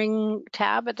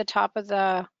tab at the top of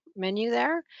the menu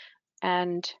there,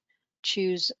 and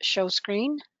choose show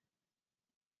screen.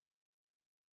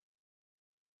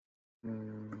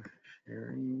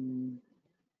 Sharing.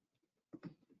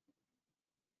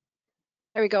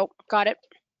 There we go. Got it.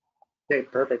 Okay,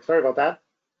 perfect. Sorry about that.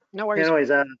 No worries.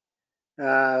 Anyways,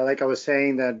 like I was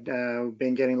saying, that we've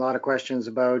been getting a lot of questions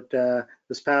about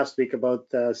this past week about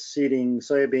seeding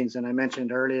soybeans, and I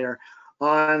mentioned earlier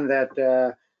on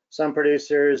that some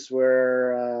producers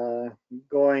were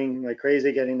going like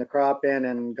crazy getting the crop in,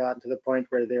 and got to the point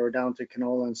where they were down to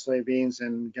canola and soybeans,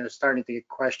 and starting to get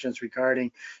questions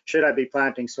regarding, should I be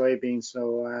planting soybeans?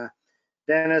 So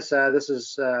Dennis, this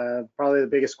is probably the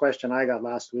biggest question I got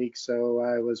last week, so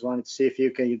I wanted to see if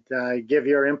you could give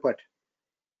your input.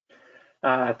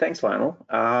 Thanks, Lionel.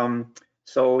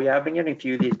 So yeah, I've been getting a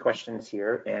few of these questions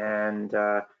here, and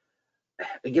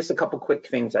I guess a couple quick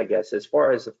things, I guess. As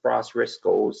far as the frost risk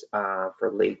goes,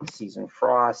 for late season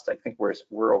frost, I think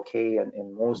we're okay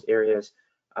in most areas.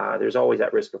 There's always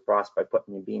that risk of frost by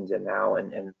putting your beans in now,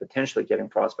 and potentially getting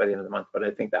frost by the end of the month, but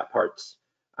I think that part's,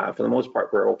 for the most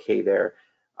part, we're okay there.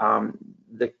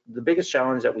 The biggest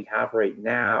challenge that we have right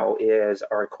now is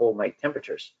our cold night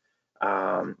temperatures.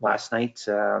 Last night,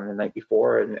 the night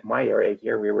before, in my area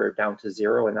here, we were down to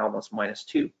 0 and almost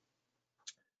 -2.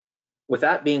 With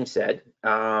that being said,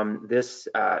 this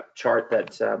chart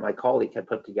that my colleague had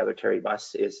put together, Terry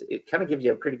Buss, it kind of gives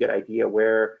you a pretty good idea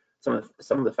where some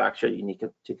of the factors you need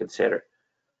to consider.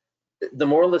 The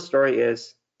moral of the story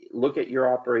is, look at your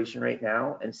operation right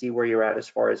now and see where you're at as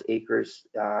far as acres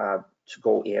to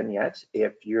go in yet.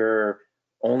 If you're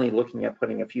only looking at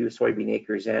putting a few soybean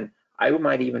acres in, I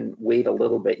might even wait a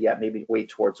little bit yet, maybe wait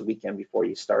towards the weekend before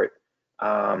you start.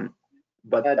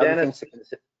 But other things to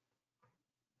consider.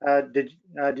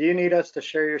 Do you need us to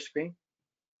share your screen?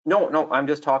 No, I'm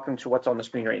just talking to what's on the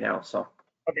screen right now. So.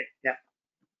 Okay, yeah.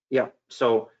 Yeah,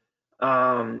 so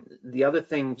the other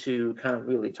thing to kind of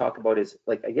really talk about is,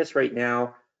 like, I guess right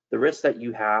now, the risk that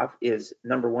you have is,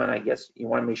 number one, I guess you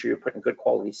want to make sure you're putting good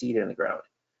quality seed in the ground.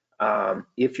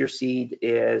 If your seed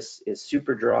is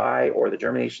super dry or the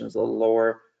germination is a little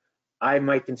lower, I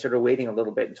might consider waiting a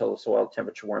little bit until the soil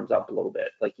temperature warms up a little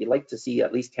bit. Like, you like to see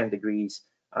at least 10 degrees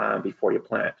before you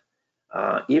plant.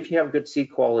 If you have good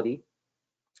seed quality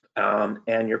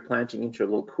and you're planting into a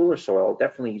little cooler soil,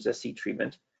 definitely use a seed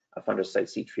treatment, a fungicide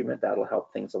seed treatment. That'll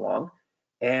help things along.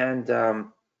 And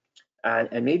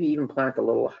maybe even plant a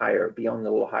little higher, be on a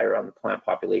little higher on the plant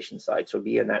population side. So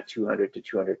be in that 200 to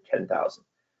 210,000.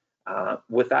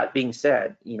 With that being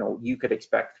said, you could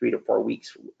expect 3 to 4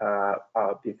 weeks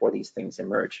before these things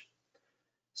emerge.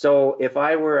 So if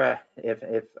I were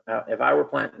if I were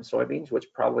planting soybeans,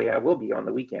 which probably I will be on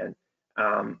the weekend,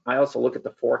 I also look at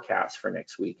the forecast for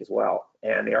next week as well,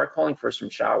 and they are calling for some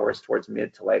showers towards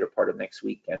mid to later part of next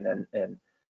week. And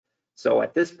so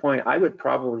at this point, I would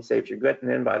probably say if you're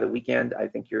getting in by the weekend, I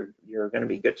think you're going to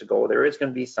be good to go. There is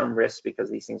going to be some risk because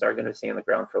these things are going to stay on the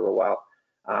ground for a little while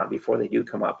before they do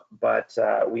come up. But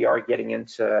we are getting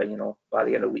into, you know, by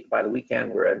the end of the week, by the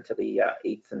weekend, we're into the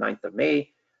 8th and 9th of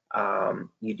May.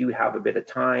 You do have a bit of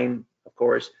time, of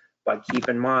course, but keep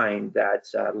in mind that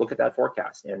look at that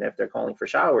forecast. And if they're calling for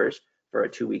showers for a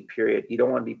 2-week period, you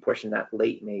don't want to be pushing that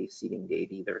late May seeding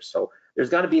date either. So there's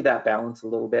got to be that balance a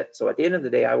little bit. So at the end of the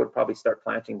day, I would probably start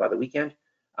planting by the weekend,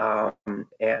 but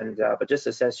just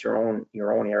assess your own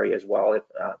area as well, if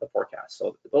the forecast.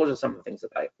 So those are some of the things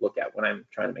that I look at when I'm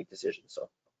trying to make decisions. So.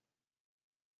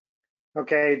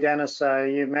 Okay, Dennis,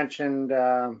 you mentioned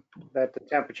that the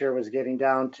temperature was getting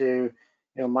down to,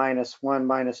 you know, -1,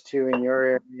 -2 in your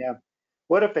area.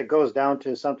 What if it goes down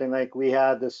to something like we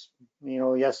had this, you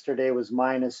know, yesterday was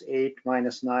 -8,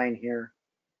 -9 here?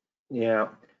 Yeah,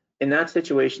 in that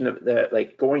situation,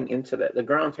 like going into the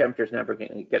ground temperature is never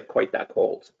going to get quite that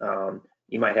cold.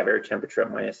 You might have air temperature at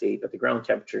 -8, but the ground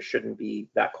temperature shouldn't be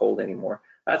that cold anymore.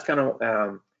 That's kind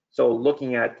of so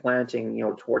looking at planting, you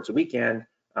know, towards the weekend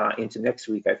into next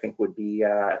week, I think would be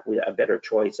a better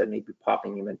choice than maybe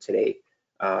popping them in today.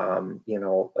 You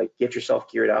know, like get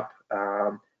yourself geared up.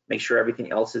 Make sure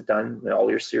everything else is done. All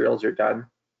your cereals are done,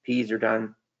 peas are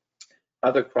done.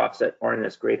 Other crops that aren't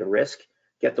as great a risk,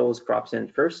 get those crops in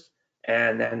first,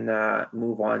 and then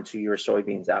move on to your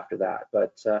soybeans after that.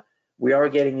 But we are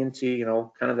getting into, you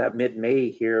know, kind of that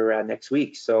mid-May here next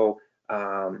week. So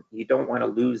you don't want to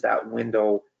lose that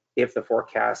window if the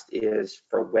forecast is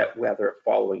for wet weather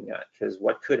following that, because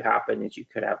what could happen is you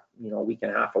could have, you know, a week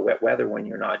and a half of wet weather when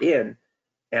you're not in,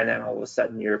 and then all of a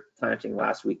sudden you're planting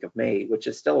last week of May, which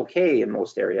is still okay in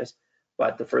most areas.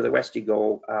 But the further west you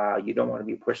go, you don't want to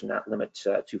be pushing that limit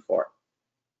too far.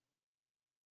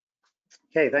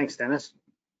 Okay, thanks, Dennis.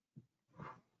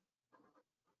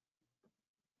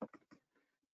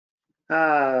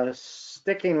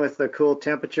 Sticking with the cool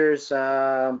temperatures,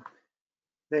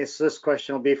 this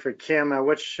question will be for Kim.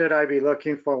 What should I be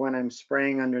looking for when I'm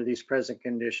spraying under these present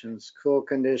conditions? Cool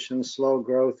conditions, slow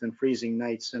growth, and freezing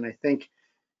nights. And I think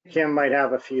Kim might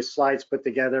have a few slides put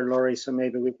together, Lori, so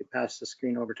maybe we could pass the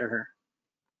screen over to her.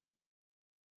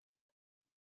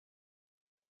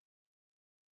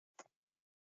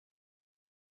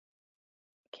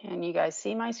 Can you guys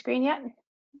see my screen yet?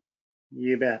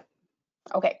 You bet.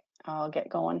 Okay, I'll get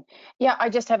going. Yeah, I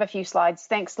just have a few slides.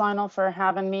 Thanks, Lionel, for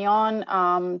having me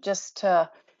on. Just to,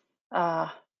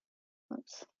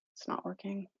 oops, it's not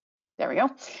working. There we go.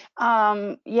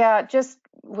 Yeah, just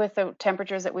with the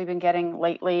temperatures that we've been getting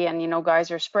lately, and you know, guys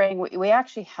are spraying. We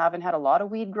actually haven't had a lot of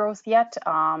weed growth yet.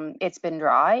 It's been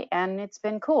dry and it's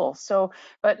been cool. So,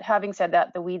 but having said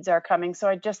that, the weeds are coming. So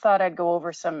I just thought I'd go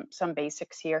over some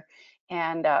basics here.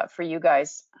 And for you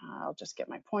guys, I'll just get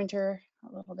my pointer a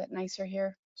little bit nicer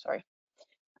here. Sorry.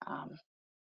 Pointer.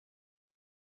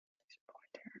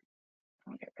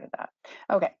 I'll get rid of that.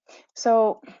 Okay,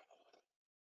 so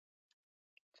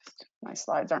my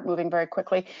slides aren't moving very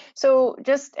quickly. So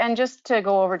just to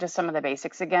go over just some of the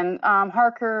basics again,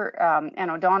 Harker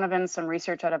and O'Donovan, some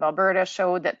research out of Alberta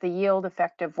showed that the yield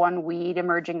effect of one weed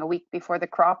emerging a week before the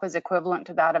crop is equivalent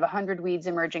to that of 100 weeds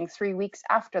emerging 3 weeks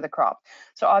after the crop.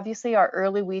 So obviously our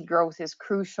early weed growth is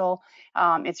crucial.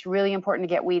 It's really important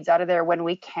to get weeds out of there when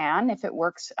we can, if it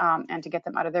works, and to get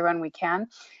them out of there when we can.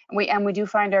 And we do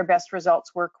find our best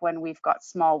results work when we've got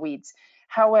small weeds.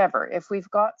 However, if we've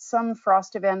got some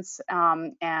frost events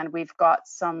and we've got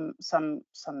some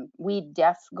weed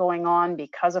death going on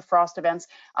because of frost events,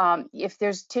 if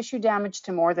there's tissue damage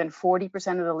to more than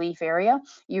 40% of the leaf area,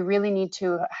 you really need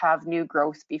to have new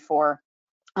growth before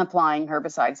applying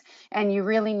herbicides. And you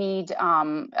really need,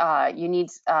 depending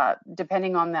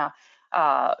on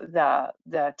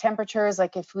the temperatures,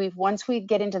 like if once we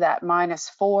get into that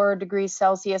 -4 degrees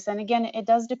Celsius, and again, it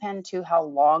does depend to how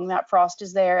long that frost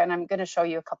is there, and I'm going to show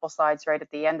you a couple slides right at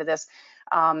the end of this.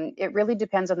 It really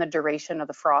depends on the duration of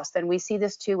the frost, and we see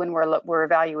this too when we're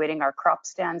evaluating our crop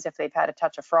stands if they've had a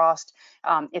touch of frost.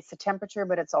 It's the temperature,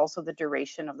 but it's also the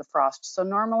duration of the frost. So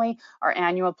normally our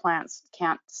annual plants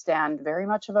can't stand very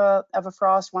much of a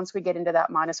frost. Once we get into that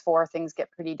 -4, things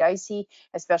get pretty dicey,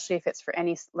 especially if it's for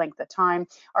any length of time.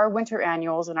 Our winter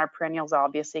annuals and our perennials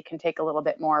obviously can take a little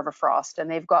bit more of a frost, and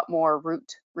they've got more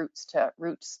roots to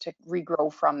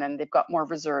regrow from them. They've got more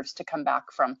reserves to come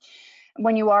back from.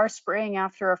 When you are spraying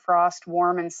after a frost,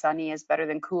 warm and sunny is better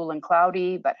than cool and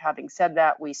cloudy. But having said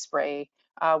that, we spray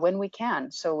when we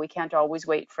can. So we can't always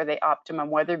wait for the optimum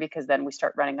weather because then we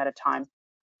start running out of time.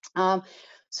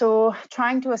 So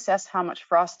trying to assess how much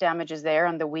frost damage is there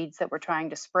on the weeds that we're trying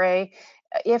to spray.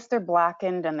 If they're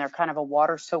blackened and they're kind of a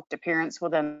water-soaked appearance, well,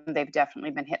 then they've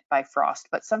definitely been hit by frost.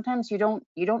 But sometimes you don't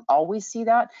always see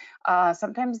that.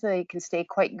 Sometimes they can stay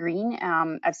quite green.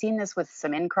 I've seen this with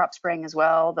some in-crop spraying as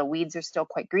well. The weeds are still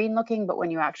quite green looking, but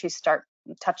when you actually start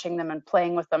touching them and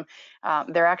playing with them,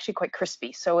 they're actually quite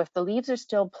crispy. So if the leaves are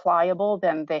still pliable,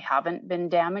 then they haven't been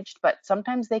damaged, but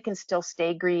sometimes they can still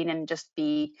stay green and just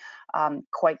be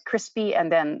quite crispy,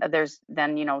 and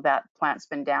then you know that plant's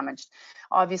been damaged.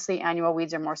 Obviously annual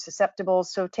weeds are more susceptible,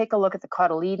 so take a look at the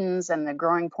cotyledons and the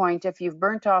growing point. If you've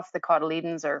burnt off the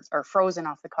cotyledons or frozen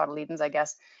off the cotyledons, I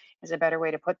guess is a better way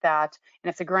to put that.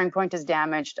 And if the growing point is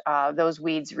damaged, those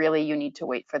weeds really, you need to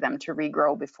wait for them to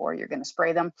regrow before you're going to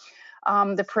spray them.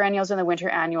 The perennials and the winter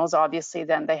annuals, obviously,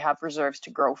 then they have reserves to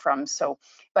grow from. So,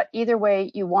 but either way,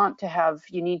 you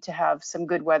need to have some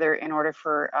good weather in order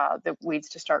for the weeds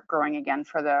to start growing again,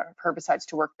 for the herbicides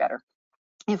to work better.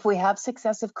 If we have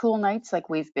successive cool nights like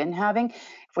we've been having,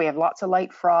 if we have lots of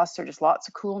light frost or just lots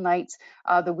of cool nights,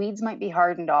 the weeds might be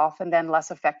hardened off and then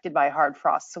less affected by hard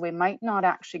frost. So we might not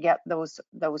actually get those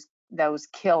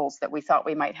kills that we thought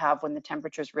we might have when the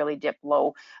temperatures really dip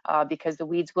low, because the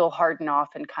weeds will harden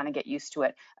off and kind of get used to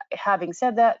it. Having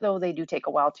said that, though, they do take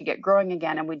a while to get growing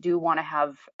again, and we do want to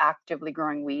have actively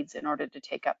growing weeds in order to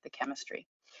take up the chemistry.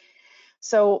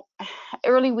 So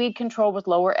early weed control with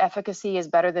lower efficacy is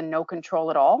better than no control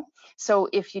at all. So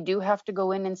if you do have to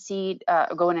go in and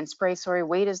spray,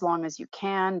 wait as long as you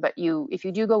can. But if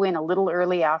you do go in a little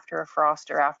early after a frost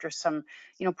or after some,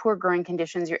 poor growing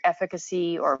conditions, your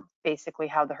efficacy, or basically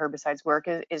how the herbicides work,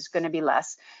 is going to be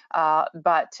less.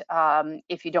 But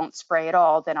if you don't spray at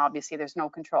all, then obviously there's no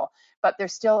control. But there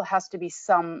still has to be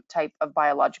some type of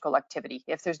biological activity.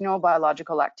 If there's no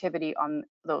biological activity on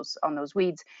those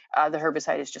weeds, the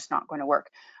herbicide is just not going to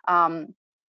work.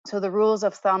 So the rules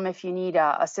of thumb, if you need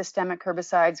a systemic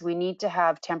herbicides, we need to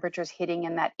have temperatures hitting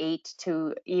in that 8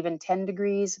 to even 10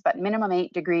 degrees, but minimum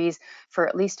 8 degrees for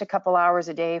at least a couple hours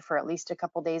a day, for at least a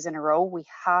couple days in a row. We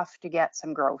have to get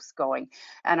some growth going.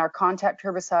 And our contact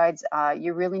herbicides,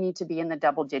 you really need to be in the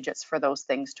double digits for those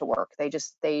things to work. They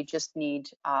just need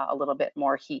a little bit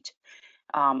more heat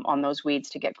on those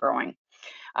weeds to get growing.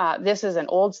 This is an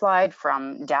old slide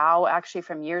from Dow, actually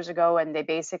from years ago, and they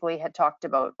basically had talked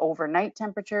about overnight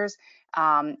temperatures.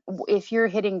 If you're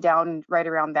hitting down right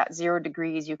around that 0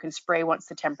 degrees, you can spray once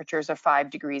the temperatures are 5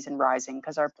 degrees and rising,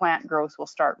 because our plant growth will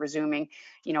start resuming,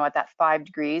 at that 5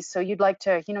 degrees. So you'd like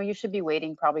to, you should be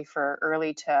waiting probably for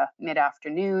early to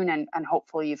mid-afternoon, and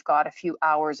hopefully you've got a few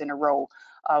hours in a row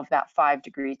of that 5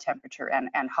 degree temperature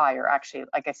and higher. Actually,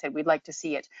 like I said, we'd like to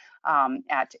see it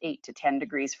at 8 to 10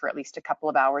 degrees for at least a couple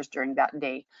of hours during that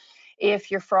day.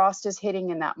 If your frost is hitting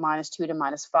in that -2 to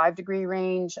 -5 degree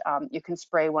range, you can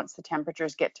spray once the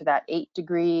temperatures get to that 8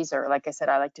 degrees, or like I said,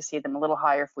 I like to see them a little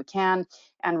higher if we can,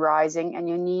 and rising, and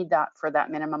you need that for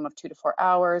that minimum of 2 to 4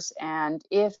 hours. And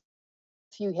if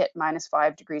you hit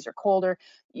 -5 degrees or colder,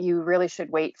 you really should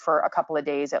wait for a couple of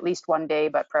days, at least one day,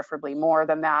 but preferably more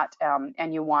than that.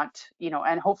 And you want,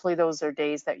 and hopefully those are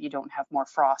days that you don't have more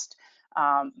frost.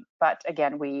 But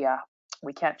again, we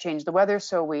can't change the weather,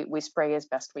 so we spray as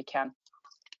best we can.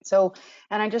 So,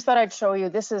 and I just thought I'd show you,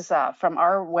 this is from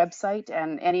our website,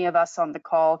 and any of us on the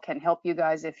call can help you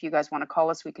guys. If you guys want to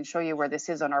call us, we can show you where this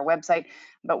is on our website.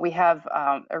 But we have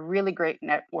a really great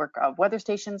network of weather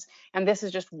stations, and this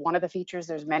is just one of the features.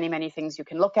 There's many, many things you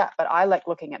can look at, but I like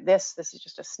looking at this. This is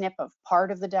just a snip of part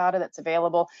of the data that's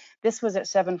available. This was at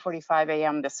 7:45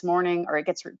 a.m. this morning, or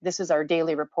this is our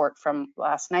daily report from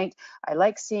last night. I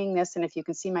like seeing this, and if you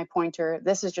can see my pointer,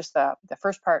 this is just the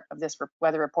first part of this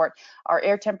weather report. Our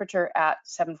air temperature at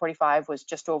 7:45 was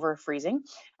just over freezing,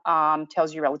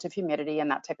 tells you relative humidity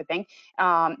and that type of thing.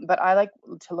 But I like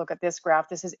to look at this graph.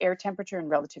 This is air temperature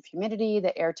and relative humidity.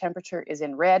 The air temperature is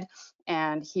in red,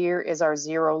 and here is our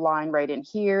 0 line right in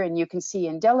here. And you can see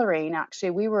in Deloraine,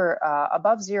 actually, we were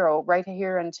above 0 right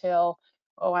here until,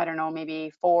 I don't know,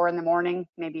 maybe 4 in the morning,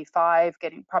 maybe 5,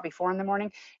 getting probably 4 in the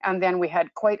morning. And then we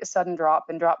had quite a sudden drop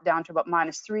and dropped down to about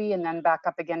 -3, and then back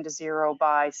up again to 0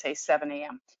 by, say, 7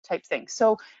 a.m. type thing.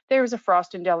 So there was a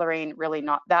frost in Deloraine, really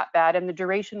not that bad, and the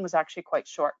duration was actually quite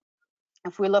short.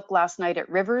 If we look last night at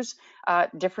Rivers,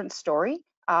 different story.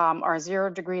 Our 0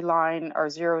 degree line, our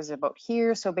 0 is about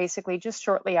here. So basically just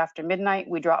shortly after midnight,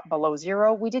 we dropped below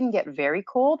 0. We didn't get very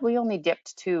cold. We only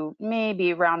dipped to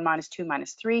maybe around -2,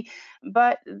 -3,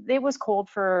 but it was cold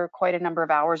for quite a number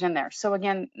of hours in there. So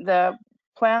again, the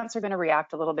plants are going to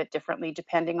react a little bit differently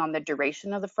depending on the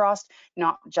duration of the frost,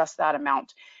 not just that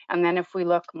amount. And then if we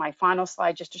look, my final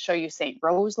slide, just to show you St.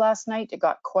 Rose last night, it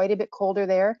got quite a bit colder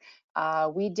there.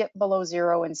 We dipped below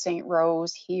 0 in St.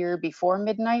 Rose here before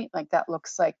midnight. Like that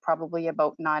looks like probably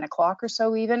about 9 o'clock or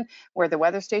so, even where the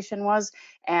weather station was.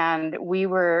 And we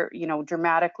were, you know,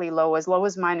 dramatically low as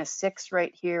 -6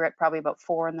 right here at probably about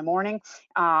 4 in the morning.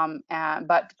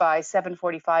 But by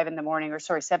 7:45 in the morning, or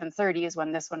sorry, 7:30 is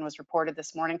when this one was reported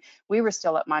this morning, we were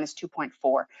still at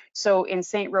 -2.4. So in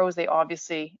St. Rose, they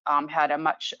obviously had a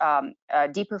much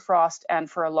deeper frost and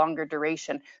for a longer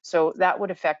duration. So that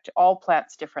would affect all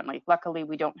plants differently. Luckily,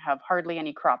 we don't have hardly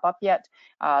any crop up yet.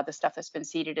 The stuff that's been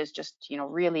seeded is just, you know,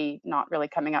 really not really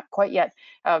coming up quite yet.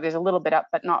 There's a little bit up,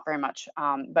 but not very much.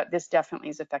 But this definitely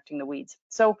is affecting the weeds.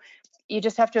 So you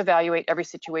just have to evaluate every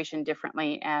situation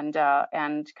differently and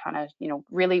kind of, you know,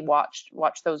 really watch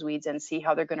those weeds and see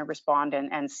how they're going to respond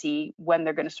and see when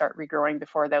they're going to start regrowing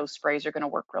before those sprays are going to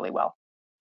work really well.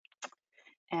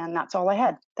 And that's all I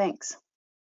had. Thanks.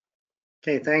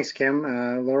 Okay, thanks, Kim.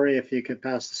 Lori, if you could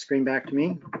pass the screen back to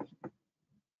me.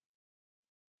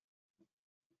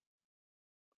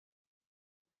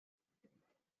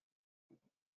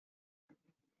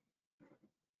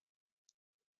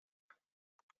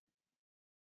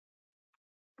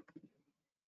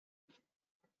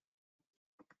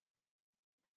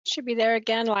 Should be there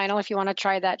again, Lionel, if you want to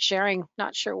try that sharing.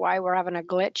 Not sure why we're having a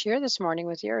glitch here this morning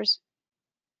with yours.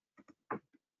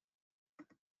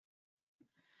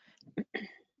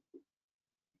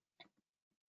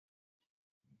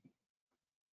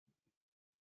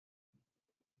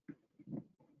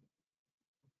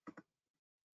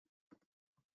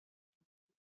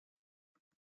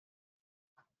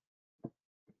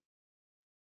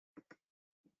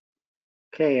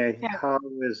 Okay, Yeah. how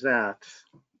is that?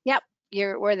 Yep,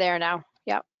 we're there now.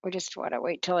 Yep, we just want to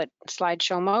wait till it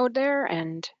slideshow mode there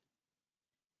and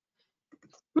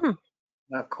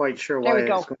Not quite sure there why we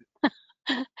go. it's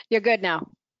going. You're good now.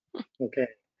 Okay.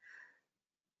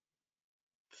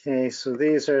 Okay, so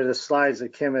these are the slides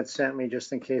that Kim had sent me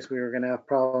just in case we were going to have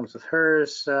problems with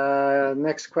hers.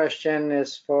 Next question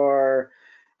is for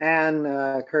Anne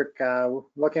Kirk.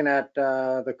 Looking at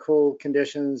the cool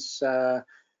conditions,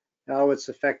 how it's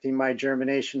affecting my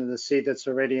germination of the seed that's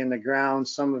already in the ground.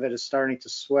 Some of it is starting to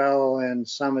swell and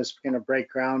some is going to break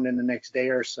ground in the next day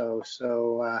or so.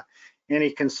 So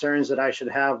any concerns that I should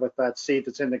have with that seed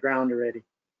that's in the ground already?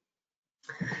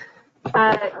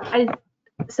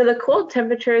 So the cold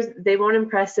temperatures, they won't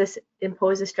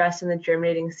impose a stress on the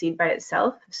germinating seed by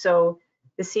itself. So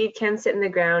the seed can sit in the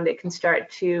ground, it can start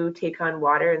to take on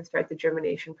water and start the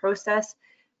germination process,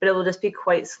 but it will just be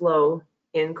quite slow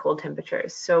in cold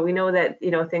temperatures. So we know that,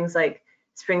 you know, things like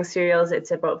spring cereals,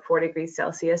 it's about 4 degrees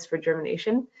Celsius for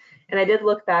germination. And I did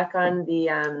look back on the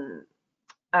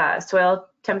soil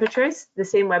temperatures, the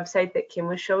same website that Kim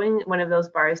was showing. One of those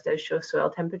bars does show soil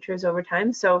temperatures over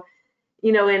time. So,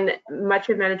 you know, in much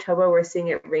of Manitoba, we're seeing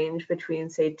it range between,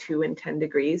 say, 2 and 10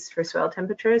 degrees for soil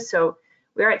temperatures. So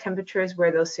we are at temperatures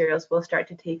where those cereals will start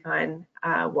to take on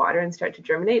water and start to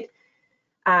germinate.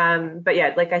 But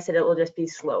yeah, like I said, it will just be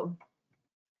slow.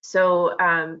 So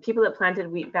people that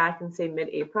planted wheat back in, say,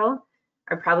 mid-April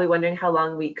are probably wondering how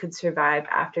long wheat could survive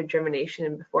after germination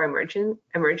and before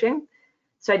emerging.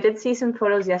 So I did see some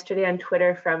photos yesterday on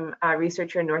Twitter from a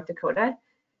researcher in North Dakota,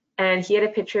 and he had a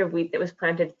picture of wheat that was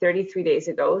planted 33 days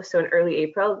ago, so in early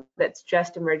April, that's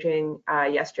just emerging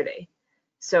yesterday.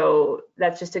 So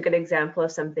that's just a good example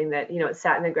of something that, you know, it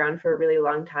sat in the ground for a really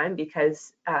long time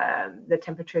because the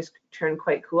temperatures turn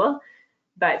quite cool,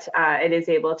 but it is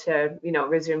able to, you know,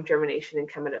 resume germination and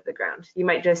come out of the ground. You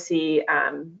might just see,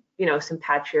 you know, some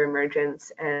patchier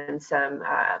emergence and some,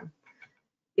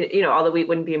 you know, all the wheat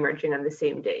wouldn't be emerging on the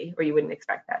same day, or you wouldn't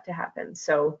expect that to happen.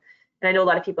 So, and I know a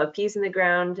lot of people have peas in the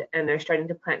ground and they're starting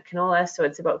to plant canola. So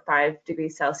it's about 5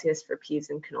 degrees Celsius for peas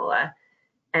and canola.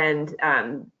 And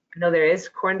I know there is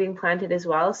corn being planted as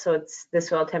well. So it's the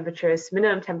soil temperature,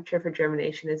 minimum temperature for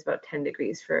germination is about 10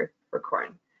 degrees for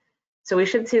corn. So we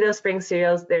should see those spring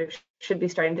cereals. They should be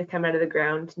starting to come out of the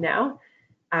ground now.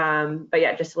 But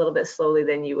yeah, just a little bit slowly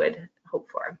than you would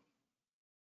hope for.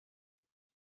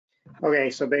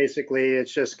 Okay, so basically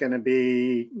it's just going to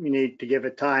be, you need to give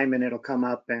it time and it'll come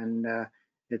up, and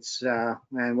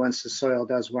and once the soil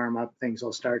does warm up, things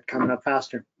will start coming up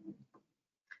faster.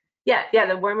 Yeah,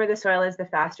 the warmer the soil is, the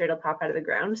faster it'll pop out of the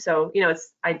ground. So, you know,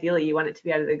 it's ideally you want it to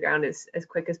be out of the ground as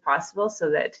quick as possible so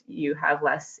that you have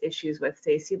less issues with,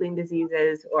 say, seedling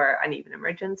diseases or uneven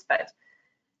emergence. But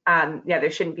yeah, there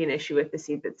shouldn't be an issue with the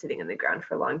seed that's sitting in the ground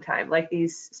for a long time. Like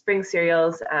these spring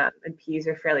cereals and peas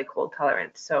are fairly cold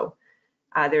tolerant, so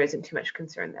there isn't too much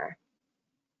concern there.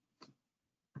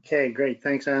 Okay, great.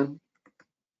 Thanks, Anne.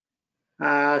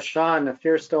 Sean, if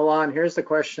you're still on, here's the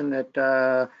question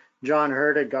that John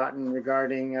Hurt had gotten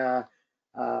regarding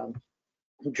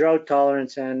drought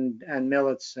tolerance and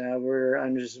millets.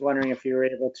 I'm just wondering if you were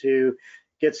able to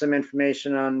get some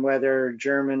information on whether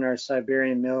German or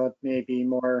Siberian millet may be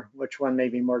more, which one may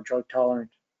be more drought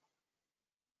tolerant.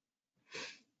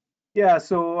 Yeah,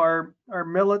 so our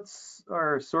millets,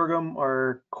 our sorghum,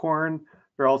 our corn,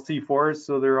 they're all C4s,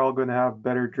 so they're all going to have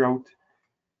better drought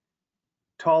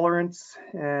tolerance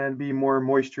and be more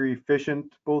moisture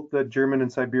efficient. Both the German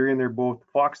and Siberian, they're both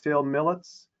foxtail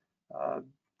millets,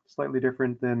 slightly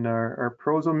different than our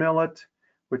proso millet,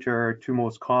 which are our two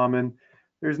most common.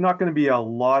 There's not going to be a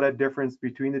lot of difference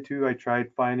between the two. I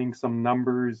tried finding some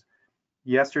numbers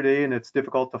yesterday, and it's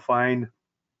difficult to find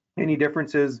any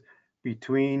differences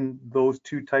between those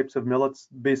two types of millets.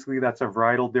 Basically, that's a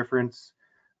varietal difference,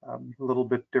 a little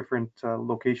bit different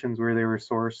locations where they were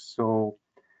sourced. So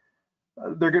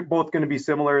they're both going to be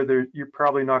similar. You're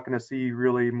probably not going to see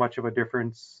really much of a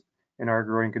difference in our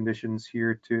growing conditions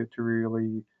here to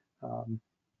really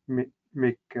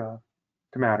make to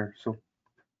matter. So.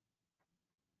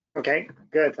 Okay,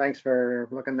 good. Thanks for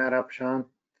looking that up, Sean.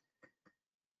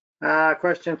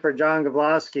 Question for John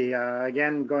Gavlowski.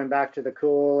 Again, going back to the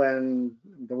cool and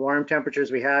the warm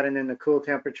temperatures we had and then the cool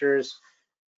temperatures.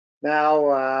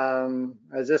 Now,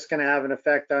 is this going to have an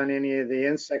effect on any of the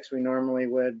insects we normally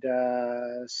would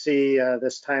see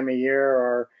this time of year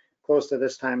or close to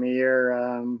this time of year?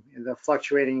 The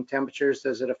fluctuating temperatures,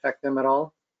 does it affect them at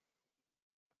all?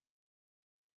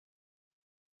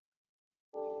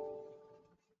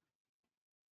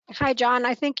 Hi, John.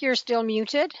 I think you're still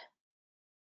muted.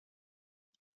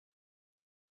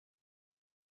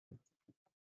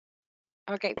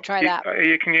 Okay, try that.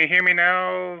 Can you hear me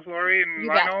now, Lori and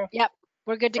Lionel? Yep,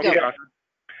 we're good to go. Awesome.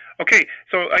 Okay,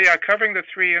 so yeah, covering the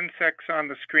three insects on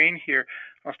the screen here.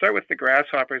 I'll start with the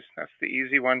grasshoppers. That's the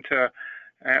easy one to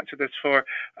answer this for.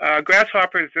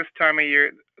 Grasshoppers this time of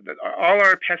year, all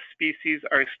our pest species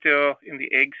are still in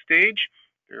the egg stage.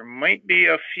 There might be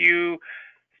a few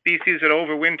species that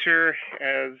overwinter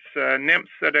as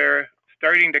nymphs that are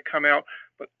starting to come out,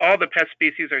 but all the pest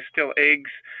species are still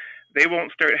eggs. They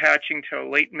won't start hatching till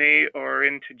late May or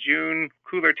into June.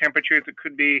 Cooler temperatures, it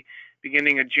could be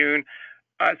beginning of June.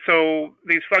 So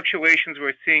these fluctuations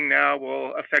we're seeing now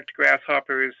will affect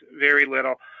grasshoppers very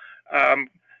little. I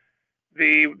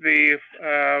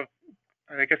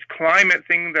guess climate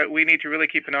thing that we need to really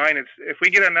keep an eye on is if we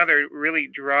get another really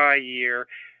dry year,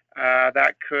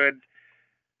 that could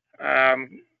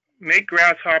make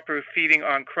grasshopper feeding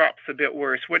on crops a bit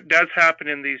worse. What does happen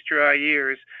in these dry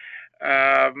years,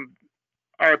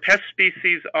 our pest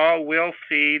species all will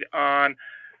feed on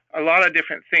a lot of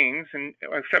different things, and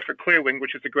except for clearwing,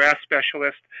 which is a grass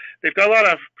specialist. They've got a lot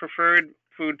of preferred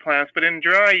food plants, but in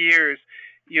dry years,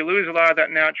 you lose a lot of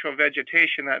that natural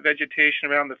vegetation,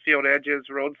 around the field edges,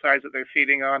 roadsides that they're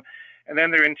feeding on, and then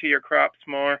they're into your crops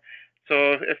more.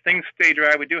 So if things stay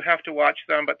dry, we do have to watch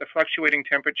them, but the fluctuating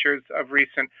temperatures of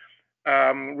recent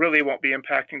really won't be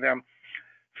impacting them.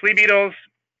 Flea beetles,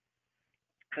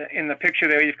 in the picture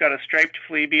there, you've got a striped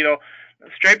flea beetle.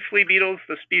 Striped flea beetles,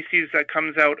 the species that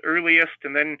comes out earliest,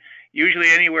 and then usually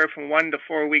anywhere from 1 to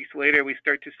 4 weeks later, we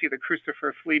start to see the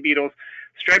crucifer flea beetles.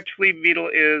 Striped flea beetle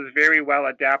is very well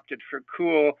adapted for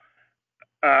cool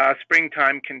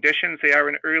springtime conditions. They are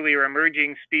an earlier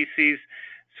emerging species,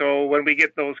 so when we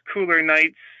get those cooler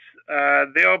nights,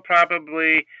 they'll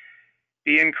probably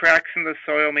be in cracks in the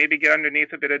soil, maybe get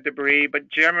underneath a bit of debris, but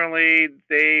generally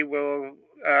they will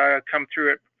come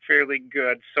through it fairly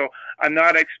good. So I'm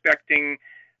not expecting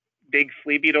big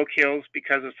flea beetle kills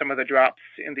because of some of the drops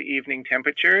in the evening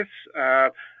temperatures.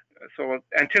 So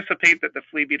anticipate that the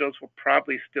flea beetles will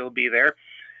probably still be there.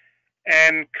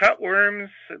 And cutworms,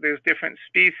 there's different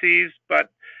species, but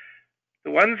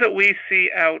the ones that we see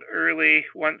out early,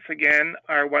 once again,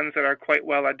 are ones that are quite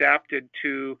well adapted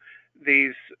to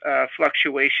these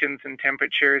fluctuations in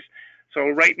temperatures. So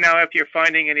right now, if you're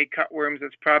finding any cutworms,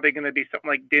 it's probably going to be something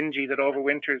like dingy that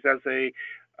overwinters as a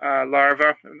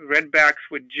larva. Redbacks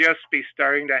would just be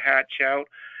starting to hatch out.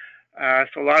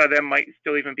 So a lot of them might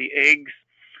still even be eggs.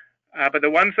 But the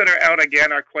ones that are out,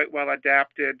 again, are quite well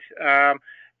adapted.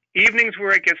 Evenings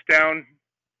where it gets down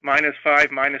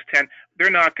 -5, -10, they're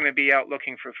not going to be out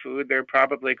looking for food. They're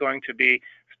probably going to be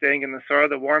staying in the soil.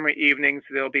 The warmer evenings,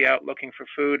 they'll be out looking for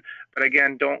food. But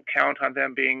again, don't count on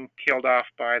them being killed off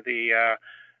by the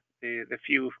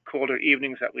few colder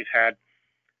evenings that we've had.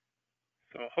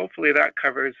 So hopefully that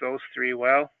covers those three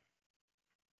well.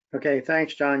 Okay,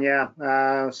 thanks, John.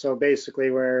 Yeah, so basically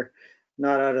we're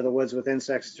not out of the woods with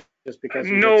insects just because.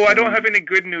 No, I don't have any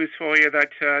good news for you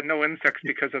that no insects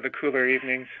because of the cooler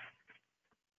evenings.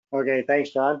 Okay,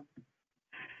 thanks, John.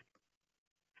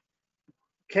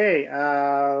 Okay,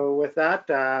 with that,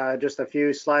 just a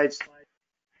few slides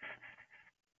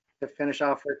to finish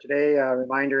off for today. A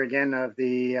reminder again of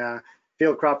the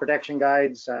field crop protection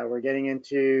guides. We're getting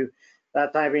into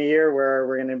that time of year where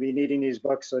we're going to be needing these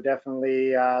books, so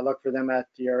definitely look for them at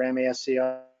your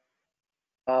MASC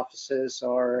offices,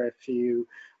 or if you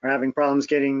are having problems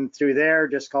getting through there,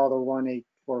 just call the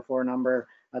 1-844 number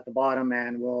at the bottom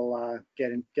and we'll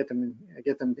get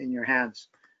them in your hands.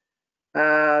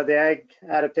 The ag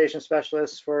adaptation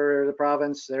specialists for the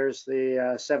province, there's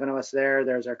the 7 of us there.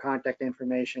 There's our contact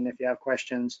information if you have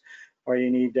questions or you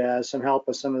need some help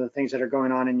with some of the things that are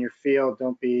going on in your field.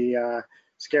 Don't be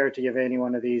scared to give any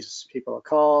one of these people a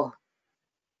call.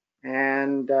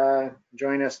 And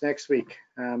join us next week,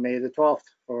 May the 12th,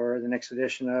 for the next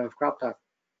edition of Crop Talk.